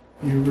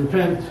 You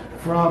repent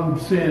from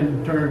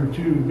sin, turn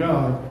to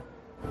God,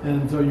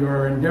 and so you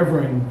are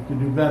endeavoring to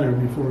do better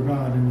before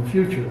God in the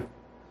future.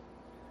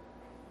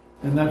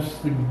 And that's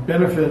the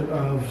benefit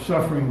of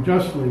suffering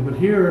justly. But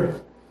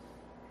here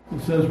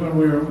it says when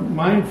we are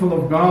mindful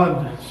of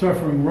God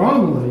suffering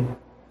wrongly,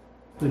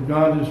 that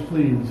God is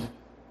pleased.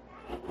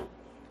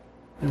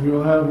 And we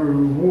will have a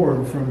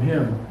reward from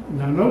Him.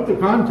 Now note the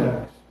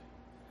context.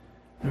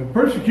 Now,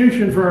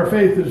 persecution for our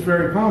faith is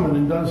very common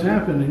and does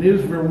happen and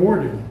is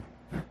rewarded.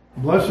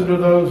 Blessed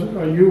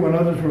are you when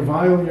others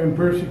revile you and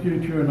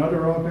persecute you and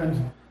utter all kinds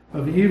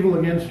of evil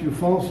against you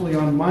falsely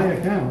on my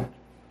account.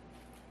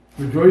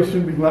 Rejoice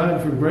and be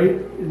glad, for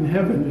great in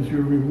heaven is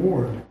your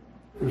reward.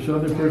 For so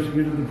they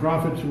persecuted the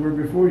prophets who were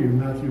before you,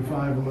 Matthew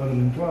 5, 11,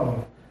 and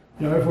 12.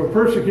 If we're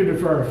persecuted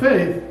for our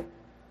faith,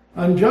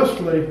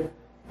 unjustly,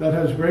 that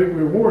has great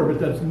reward, but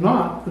that's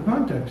not the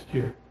context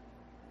here.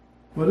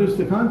 What is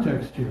the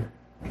context here?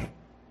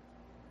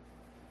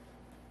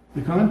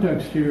 The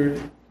context here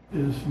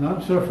is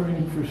not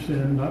suffering for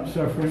sin, not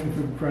suffering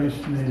for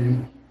Christ's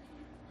name,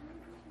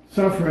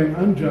 suffering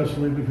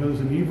unjustly because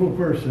an evil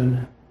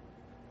person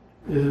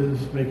is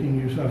making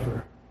you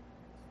suffer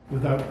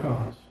without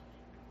cause.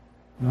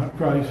 Not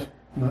Christ,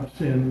 not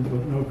sin,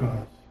 but no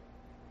cause.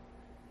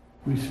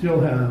 We still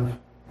have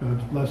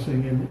God's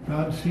blessing, and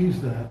God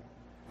sees that,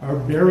 our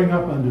bearing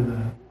up under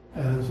that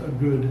as a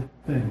good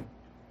thing,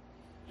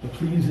 a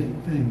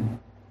pleasing thing.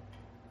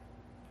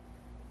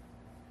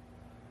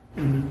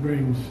 And it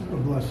brings a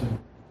blessing.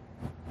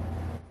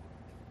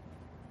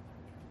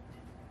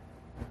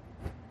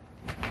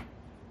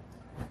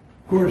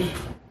 Of course,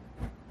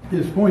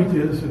 his point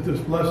is that this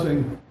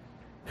blessing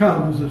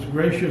comes, this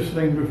gracious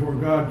thing before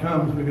God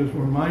comes because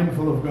we're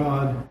mindful of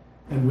God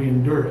and we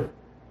endure it.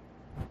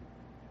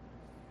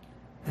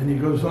 And he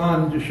goes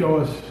on to show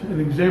us an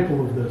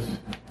example of this,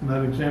 and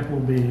that example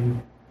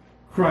being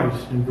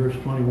Christ in verse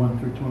 21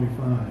 through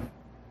 25.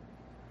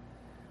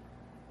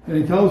 And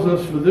he tells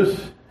us, for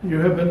this you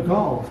have been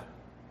called,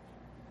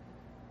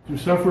 to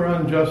suffer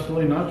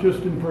unjustly, not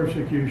just in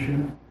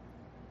persecution,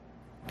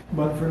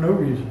 but for no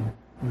reason.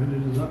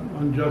 It is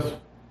unjust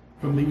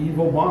from the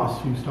evil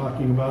boss he's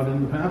talking about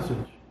in the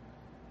passage.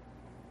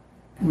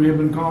 We have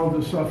been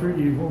called to suffer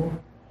evil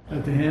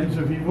at the hands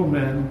of evil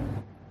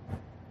men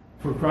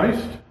for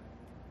Christ,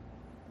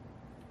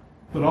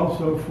 but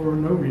also for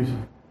no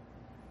reason.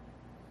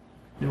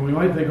 We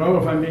might think,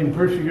 if I'm being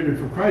persecuted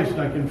for Christ,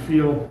 I can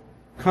feel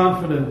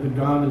confident that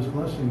God is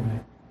blessing me.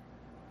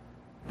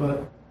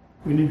 But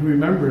we need to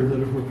remember that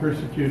if we're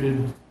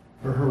persecuted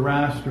or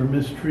harassed or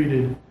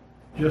mistreated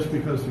just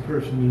because the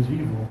person is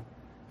evil,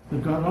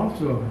 that God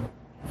also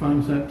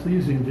finds that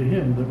pleasing to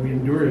Him, that we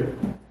endure it.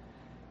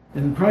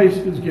 And Christ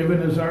is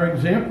given as our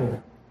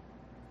example.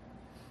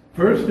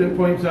 First, it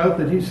points out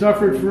that He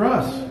suffered for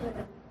us.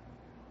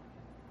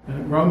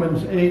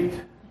 Romans 8,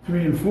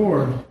 3 and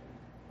 4,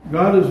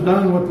 God has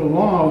done what the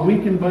law,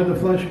 weakened by the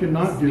flesh, could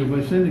not do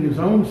by sending His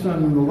own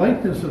Son in the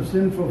likeness of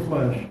sinful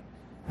flesh.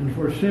 And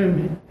for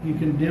sin, He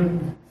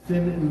condemned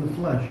sin in the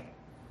flesh,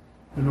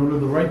 in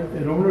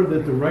order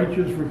that the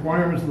righteous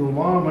requirements of the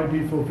law might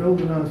be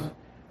fulfilled in us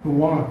who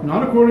walk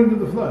not according to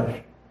the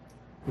flesh,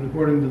 but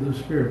according to the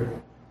Spirit.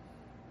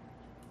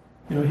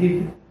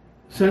 He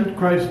sent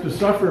Christ to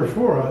suffer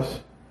for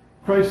us.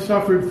 Christ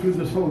suffered through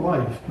this whole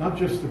life, not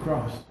just the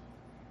cross.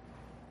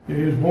 He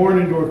was born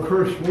into a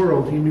cursed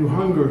world. He knew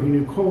hunger, He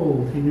knew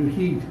cold, He knew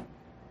heat,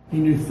 He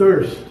knew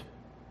thirst.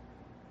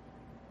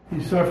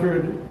 He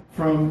suffered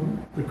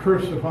from the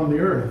curse upon the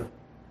earth.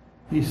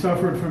 He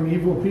suffered from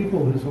evil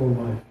people His whole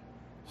life.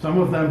 Some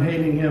of them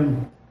hating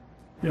Him,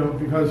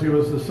 because He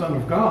was the Son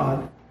of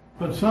God,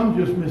 but some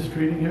just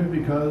mistreating Him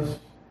because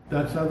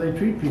that's how they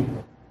treat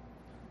people.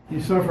 He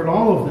suffered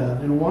all of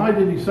that. And why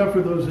did He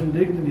suffer those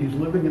indignities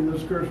living in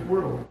this cursed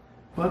world?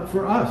 But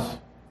for us.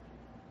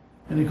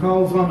 And He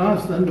calls on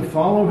us then to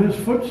follow His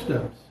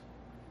footsteps.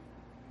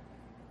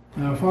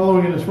 Now,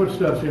 following in His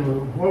footsteps,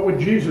 what would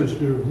Jesus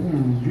do?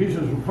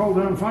 Jesus would call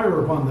down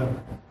fire upon them.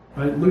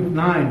 Right? Luke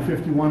 9,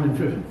 51 and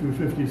through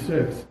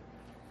 56.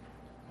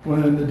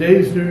 When the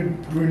days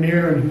drew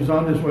near and He was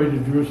on His way to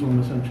Jerusalem,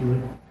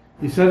 essentially,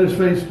 He set His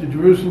face to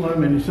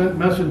Jerusalem and He sent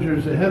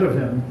messengers ahead of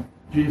Him,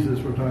 Jesus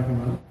we're talking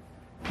about.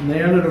 And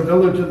they entered a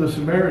village of the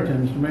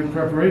Samaritans to make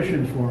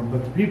preparations for Him.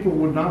 But the people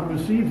would not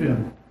receive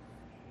Him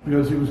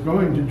because He was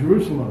going to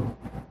Jerusalem.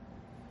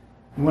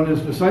 And when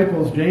His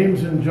disciples,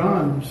 James and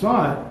John,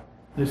 saw it,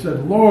 they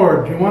said,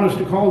 "Lord, do you want us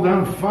to call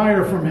down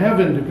fire from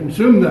heaven to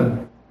consume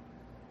them?"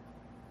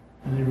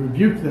 And He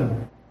rebuked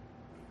them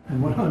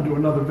and went on to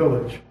another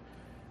village.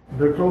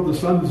 They're called the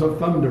sons of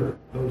thunder,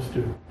 those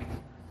two.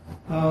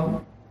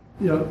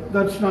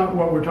 That's not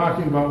what we're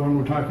talking about when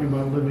we're talking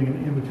about living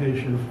in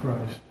imitation of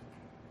Christ.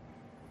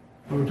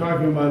 What we're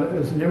talking about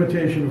as an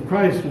imitation of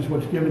Christ is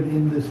what's given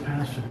in this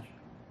passage.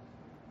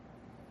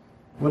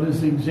 What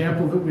is the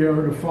example that we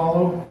are to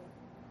follow?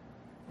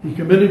 He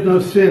committed no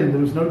sin.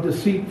 There was no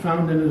deceit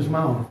found in his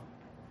mouth.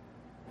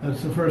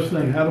 That's the first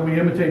thing. How do we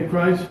imitate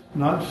Christ?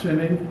 Not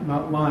sinning,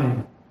 not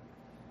lying.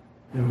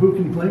 Who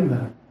can claim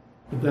that?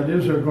 But that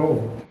is our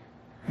goal.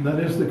 And that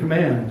is the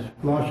command.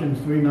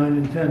 Colossians 3, 9,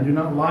 and 10. Do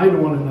not lie to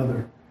one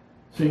another,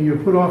 saying you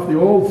put off the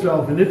old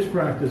self and its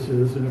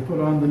practices and have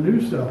put on the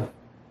new self,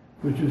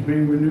 which is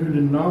being renewed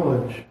in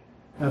knowledge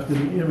after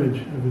the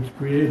image of its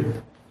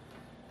creator.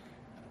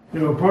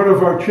 Part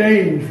of our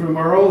change from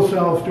our old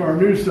self to our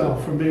new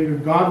self, from being a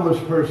godless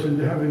person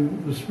to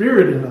having the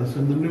Spirit in us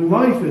and the new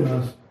life in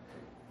us,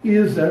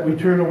 is that we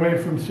turn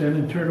away from sin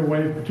and turn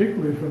away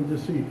particularly from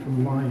deceit,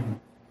 from lying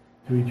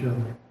to each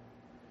other.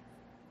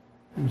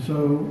 And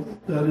so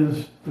that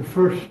is the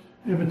first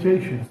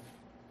imitation.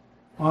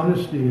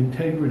 Honesty,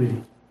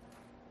 integrity.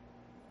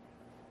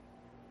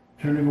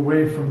 Turning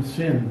away from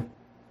sin.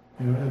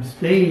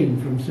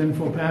 Abstain from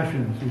sinful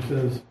passions, he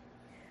says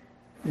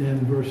in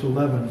verse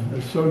 11,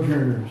 as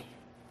sojourners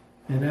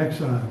and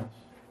exiles.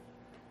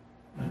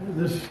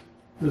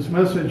 This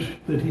message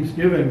that he's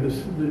giving,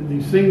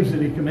 these things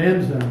that he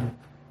commands them,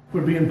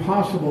 would be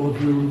impossible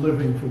if we were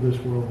living for this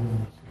world.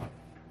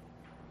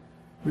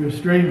 We are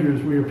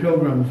strangers, we are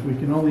pilgrims. We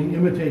can only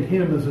imitate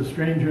him as a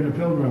stranger and a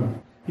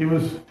pilgrim. He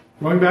was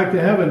going back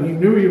to heaven. He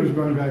knew he was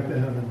going back to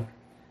heaven.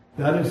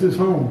 That is his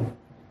home.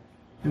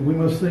 And we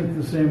must think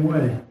the same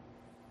way.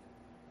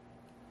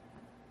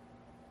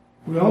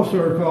 We also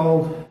are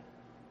called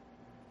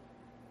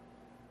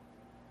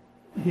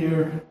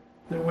here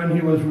that when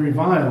he was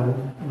reviled,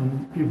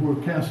 when people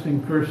were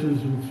casting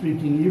curses and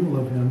speaking evil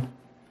of him,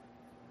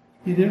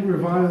 he didn't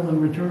revile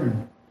in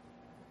return.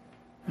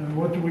 And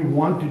what do we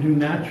want to do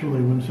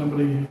naturally when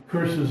somebody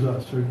curses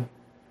us or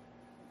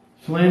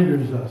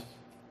slanders us?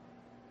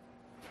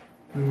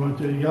 We want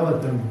to yell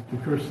at them, to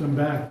curse them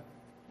back.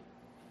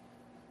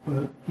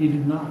 But he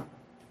did not.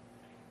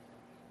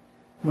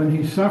 When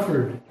he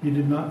suffered, he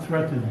did not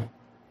threaten.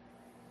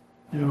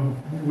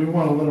 We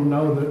want to let them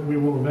know that we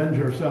will avenge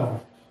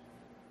ourselves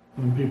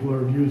when people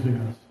are abusing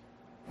us.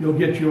 You'll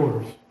get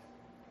yours.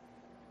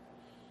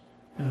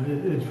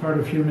 It's part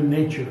of human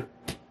nature.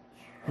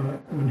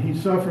 But when he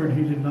suffered,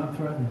 he did not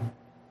threaten.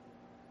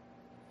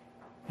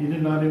 He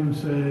did not even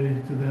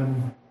say to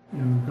them,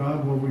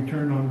 God will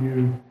return on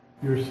you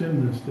your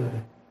sin this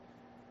day.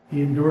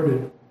 He endured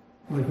it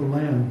like a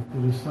lamb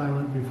that is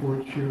silent before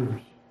its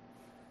shearers.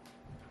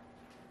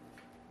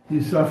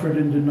 He suffered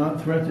and did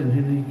not threaten.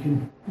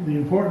 And the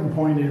important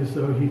point is,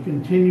 though, he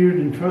continued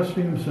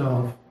entrusting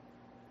himself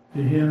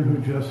to him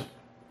who just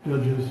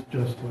judges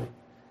justly.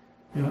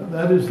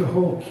 That is the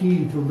whole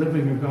key to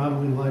living a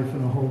godly life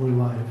and a holy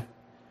life.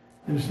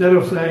 Instead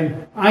of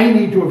saying, I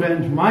need to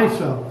avenge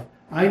myself,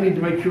 I need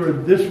to make sure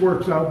this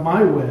works out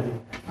my way,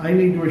 I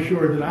need to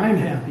assure that I'm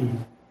happy.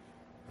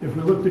 If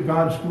we look to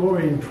God's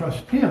glory and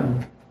trust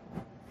him,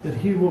 that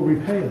he will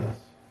repay us,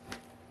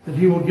 that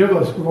he will give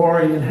us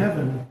glory in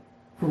heaven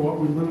for what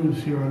we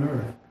lose here on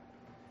earth.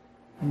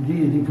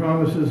 Indeed, he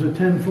promises a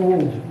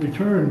tenfold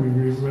return,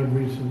 we read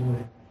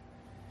recently.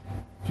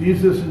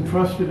 Jesus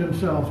entrusted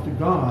himself to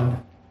God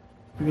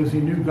because he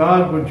knew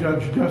God would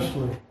judge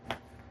justly.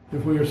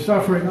 If we are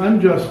suffering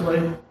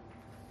unjustly,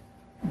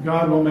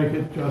 God will make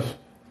it just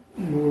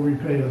and will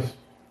repay us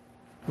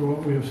for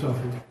what we have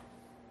suffered.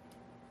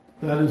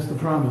 That is the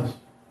promise.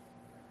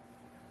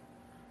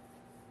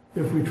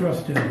 If we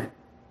trust him,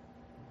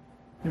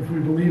 if we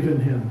believe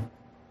in him,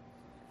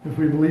 if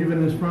we believe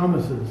in his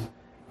promises,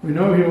 we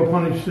know he will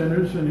punish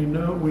sinners, and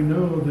we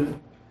know that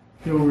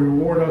he will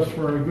reward us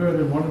for our good,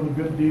 and one of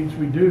the good deeds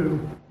we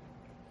do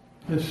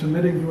is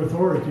submitting to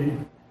authority,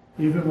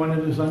 even when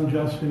it is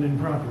unjust and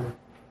improper.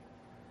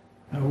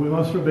 Now, we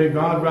must obey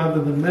God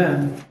rather than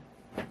men.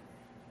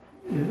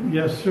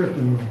 Yes,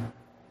 certainly.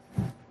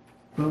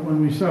 But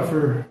when we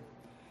suffer,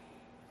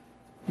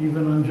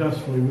 even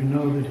unjustly, we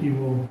know that he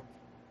will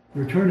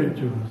return it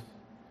to us.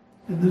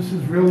 And this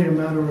is really a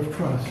matter of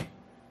trust.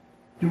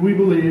 Do we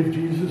believe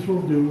Jesus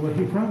will do what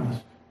he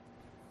promised?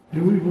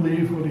 Do we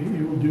believe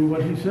he will do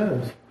what he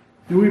says?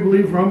 Do we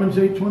believe Romans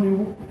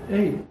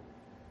 8:28?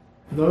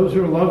 For those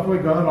who are loved by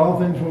God, all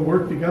things will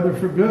work together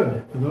for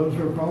good, for those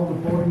who are called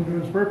according to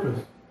his purpose.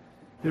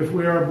 If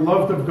we are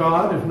beloved of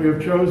God, if we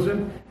have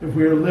chosen, if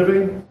we are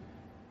living,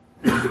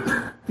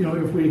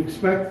 if we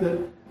expect that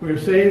we are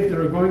saved and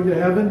are going to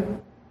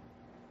heaven,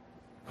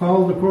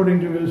 called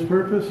according to his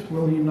purpose,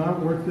 will he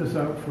not work this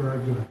out for our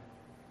good?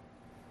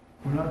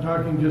 We're not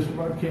talking just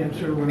about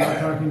cancer. We're not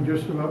talking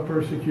just about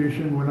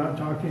persecution. We're not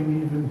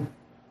talking even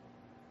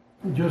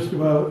just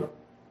about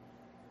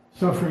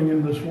suffering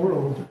in this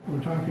world.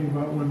 We're talking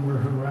about when we're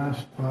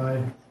harassed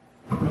by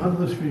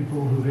godless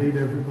people who hate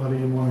everybody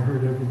and want to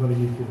hurt everybody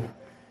equally.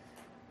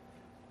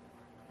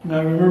 And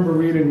I remember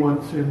reading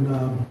once in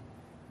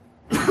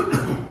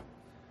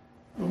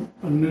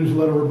a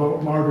newsletter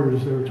about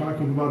martyrs. They were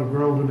talking about a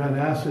girl who had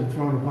acid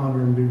thrown upon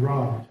her and be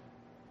robbed,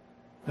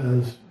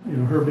 as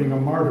her being a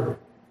martyr.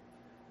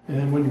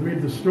 And when you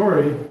read the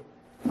story,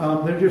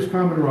 They're just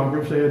common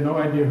robbers. They had no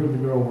idea who the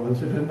girl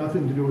was. It had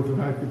nothing to do with the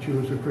fact that she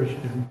was a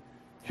Christian.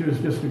 She was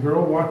just a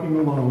girl walking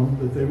alone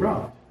that they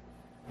robbed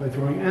by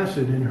throwing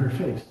acid in her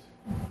face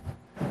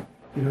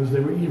because they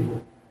were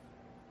evil.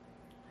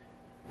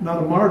 Not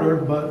a martyr,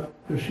 but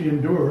if she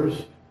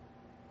endures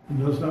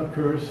and does not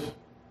curse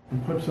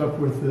and puts up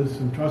with this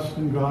and trusts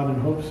in God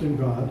and hopes in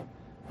God,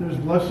 there's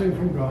blessing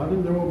from God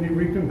and there will be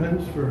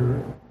recompense for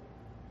her,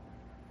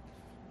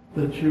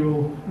 that she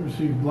will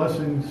receive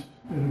blessings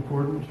in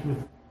accordance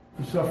with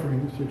the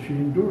sufferings that she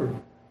endured.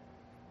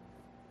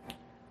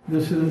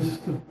 This is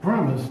the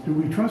promise. Do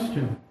we trust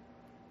him?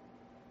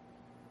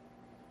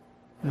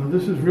 Now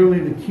this is really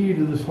the key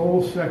to this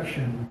whole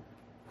section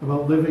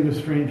about living as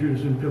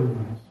strangers and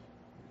pilgrims.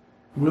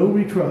 Will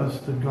we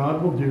trust that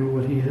God will do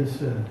what he has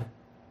said?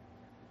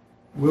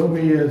 Will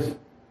we, as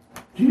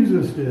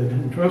Jesus did,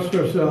 entrust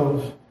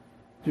ourselves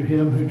to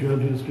him who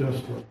judges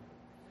justly?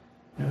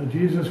 Now,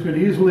 Jesus could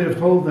easily have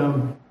told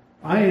them,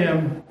 I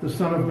am the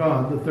Son of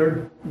God,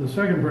 the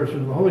second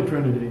person of the Holy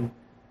Trinity,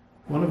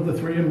 one of the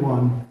three in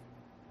one.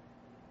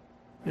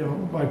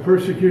 By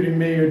persecuting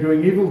me or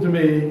doing evil to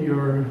me,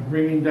 you're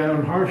bringing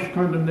down harsh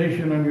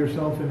condemnation on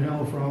yourself in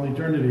hell for all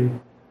eternity.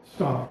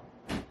 Stop.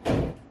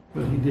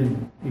 But he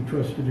didn't. He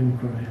trusted in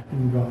Christ,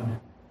 in God.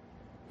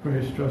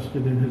 Christ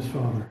trusted in his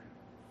Father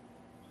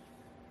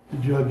to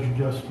judge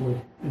justly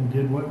and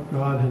did what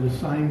God had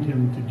assigned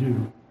him to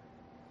do.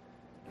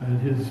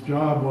 And his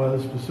job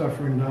was to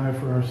suffer and die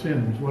for our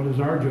sins. What is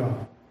our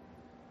job?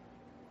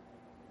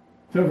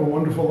 To have a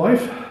wonderful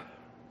life?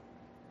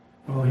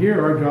 Well,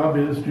 here our job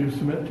is to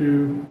submit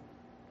to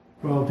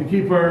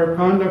keep our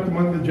conduct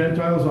among the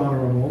Gentiles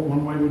honorable.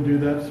 One way we do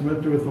that,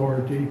 submit to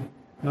authority.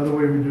 Another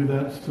way we do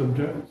that,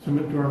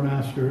 submit to our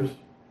masters.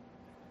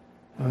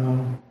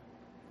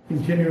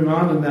 Continuing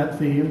on in that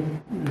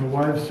theme,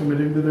 wives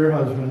submitting to their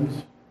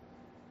husbands,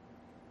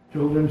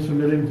 children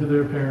submitting to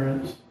their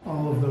parents,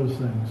 all of those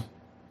things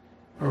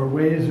are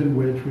ways in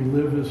which we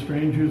live as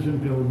strangers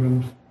and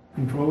pilgrims,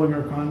 controlling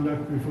our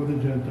conduct before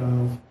the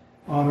Gentiles,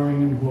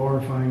 honoring and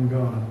glorifying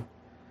God.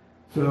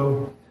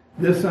 So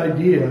this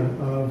idea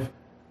of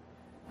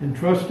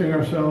entrusting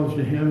ourselves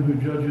to him who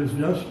judges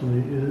justly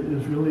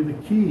is really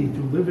the key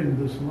to living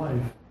this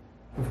life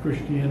of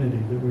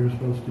Christianity that we're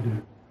supposed to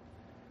do.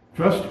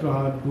 Trust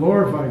God,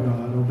 glorify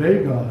God,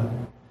 obey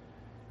God,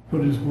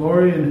 put his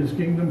glory and his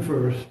kingdom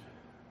first,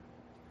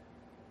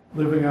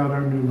 living out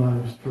our new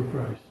lives for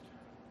Christ.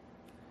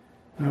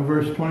 Now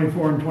verse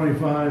 24 and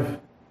 25,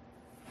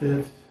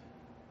 it's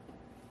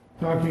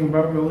talking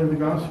about really the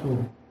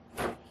gospel.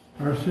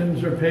 Our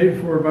sins are paid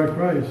for by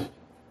Christ.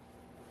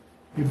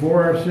 He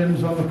bore our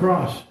sins on the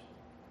cross.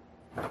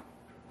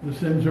 The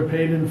sins are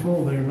paid in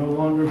full. They are no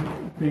longer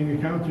being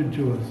accounted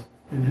to us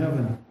in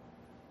heaven.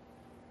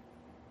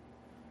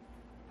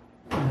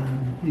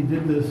 And he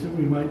did this that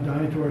we might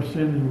die to our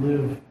sin and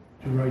live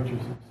to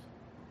righteousness.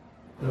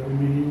 That we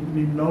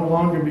need no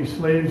longer be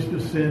slaves to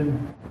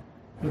sin,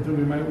 but that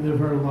we might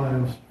live our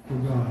lives for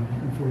God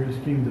and for his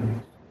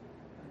kingdom.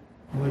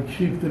 Like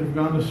sheep that have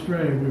gone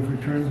astray, we've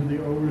returned to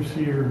the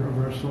overseer of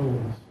our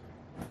souls.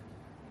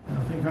 And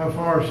I think how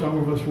far some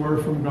of us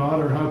were from God,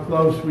 or how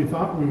close we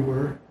thought we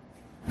were.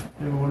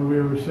 When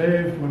we were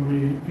saved, when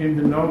we came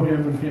to know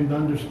him and came to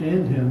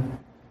understand him,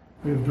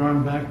 we've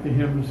drawn back to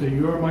him and say,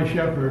 you are my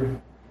shepherd.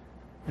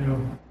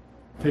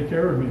 Take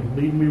care of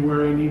me. Lead me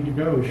where I need to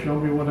go. Show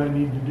me what I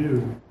need to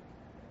do.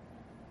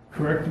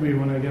 Correct me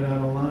when I get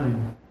out of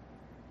line.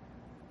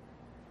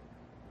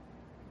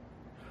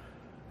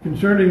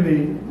 Concerning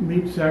the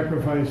meat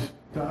sacrifice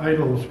to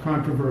idols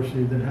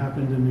controversy that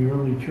happened in the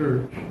early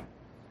church,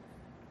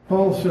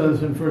 Paul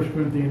says in 1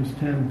 Corinthians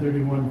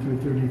 10:31 through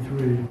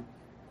 33,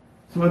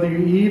 so whether you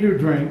eat or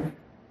drink,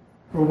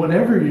 or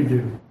whatever you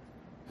do,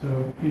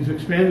 so he's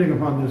expanding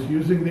upon this,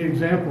 using the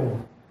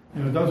example.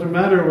 It doesn't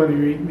matter whether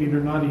you eat meat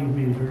or not eat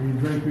meat, or you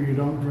drink or you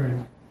don't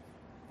drink.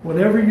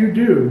 Whatever you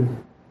do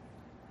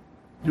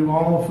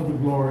all for the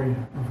glory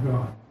of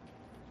God.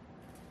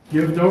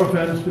 Give no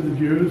offense to the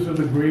Jews or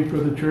the Greek or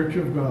the church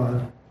of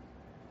God.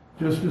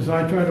 Just as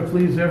I try to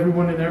please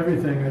everyone in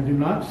everything, I do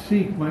not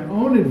seek my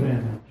own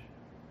advantage,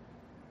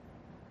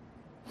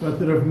 but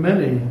that of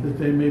many that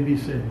they may be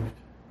saved.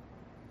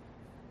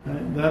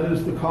 And that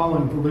is the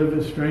calling, to live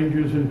as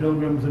strangers and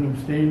pilgrims and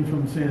abstain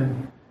from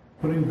sin,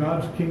 putting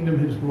God's kingdom,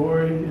 his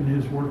glory, and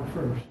his work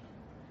first,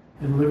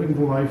 and living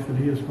the life that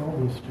he has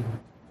called us to,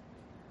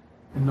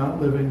 and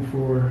not living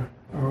for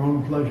our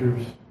own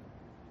pleasures.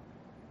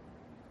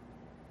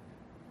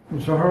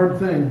 It's a hard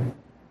thing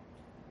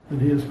that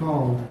he has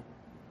called,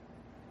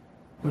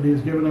 but he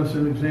has given us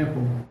an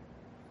example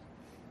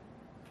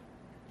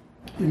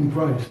in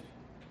Christ.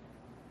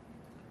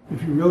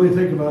 If you really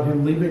think about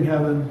him leaving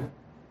heaven,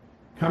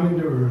 coming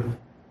to earth,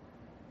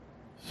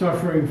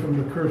 suffering from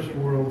the cursed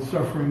world,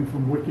 suffering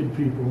from wicked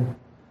people,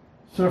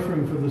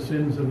 suffering for the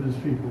sins of his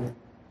people,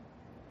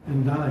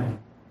 and dying.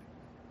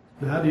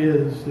 That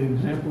is the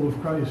example of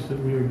Christ that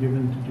we are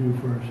given to do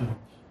for ourselves.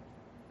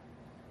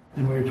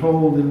 And we're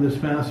told in this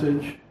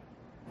passage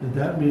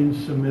that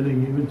means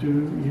submitting even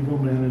to evil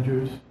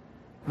managers,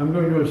 I'm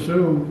going to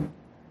assume,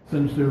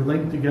 since they're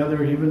linked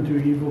together even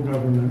to evil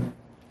government,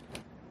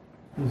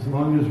 as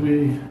long as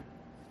we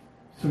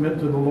submit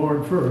to the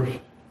Lord first,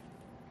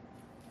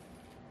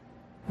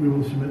 we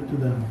will submit to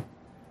them.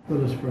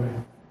 Let us pray.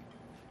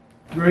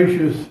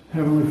 Gracious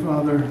Heavenly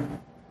Father,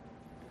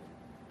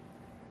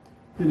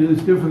 it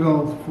is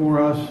difficult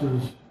for us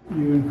as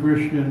you and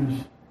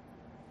Christians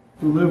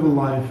to live a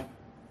life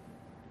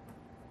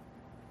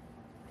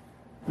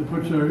that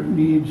puts our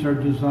needs, our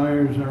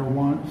desires, our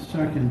wants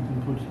second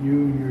and puts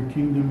you and your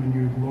kingdom and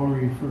your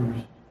glory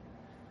first.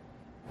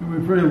 And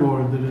we pray,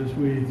 Lord, that as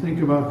we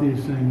think about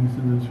these things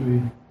and as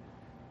we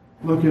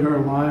look at our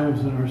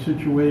lives and our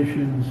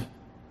situations,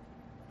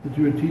 that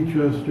you would teach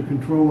us to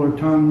control our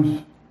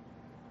tongues,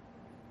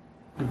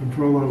 to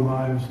control our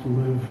lives, to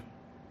live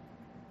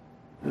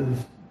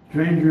as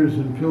strangers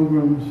and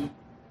pilgrims,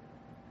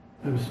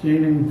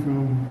 abstaining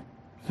from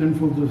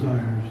sinful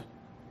desires,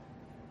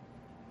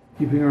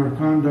 keeping our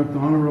conduct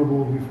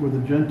honorable before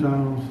the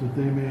Gentiles, that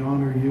they may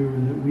honor you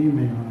and that we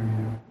may honor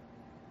you.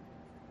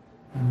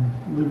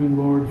 And living,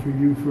 Lord, for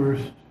you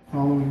first,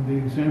 following the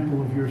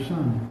example of your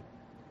Son,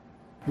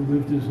 who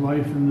lived his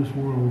life in this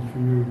world for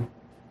you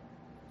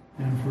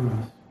and for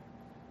us.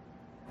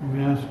 And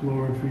we ask,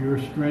 Lord, for your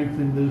strength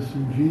in this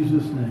in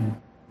Jesus' name.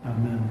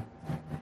 Amen.